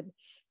open.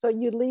 So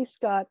you at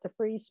least got the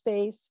free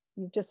space.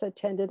 You've just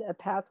attended a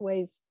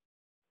Pathways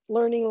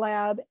Learning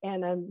Lab,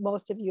 and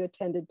most of you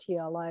attended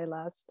TLI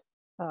last.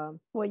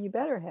 Well, you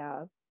better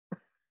have.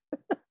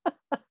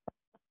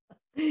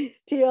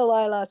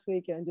 TLI last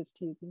weekend, just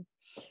teasing.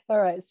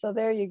 All right, so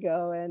there you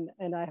go.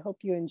 And I hope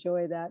you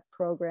enjoy that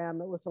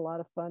program. It was a lot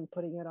of fun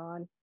putting it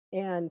on.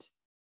 And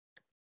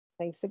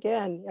thanks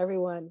again,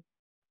 everyone.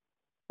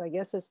 So I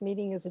guess this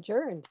meeting is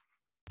adjourned.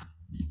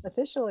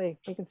 Officially,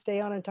 we can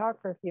stay on and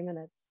talk for a few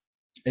minutes.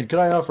 And could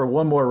I offer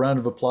one more round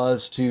of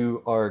applause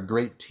to our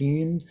great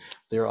team?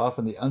 They're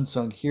often the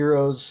unsung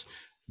heroes.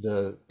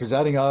 The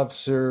presiding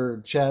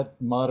officer, chat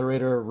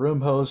moderator,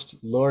 room host,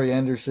 Lori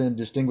Anderson,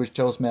 distinguished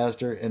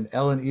Toastmaster, and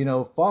Ellen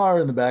Eno, far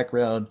in the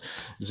background,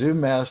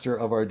 Zoom master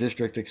of our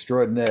district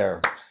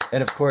extraordinaire.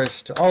 And of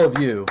course, to all of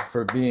you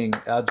for being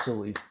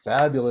absolutely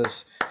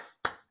fabulous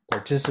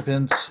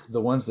participants,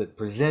 the ones that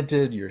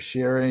presented, your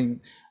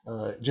sharing.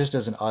 Just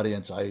as an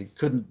audience, I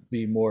couldn't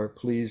be more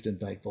pleased and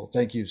thankful.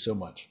 Thank you so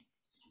much.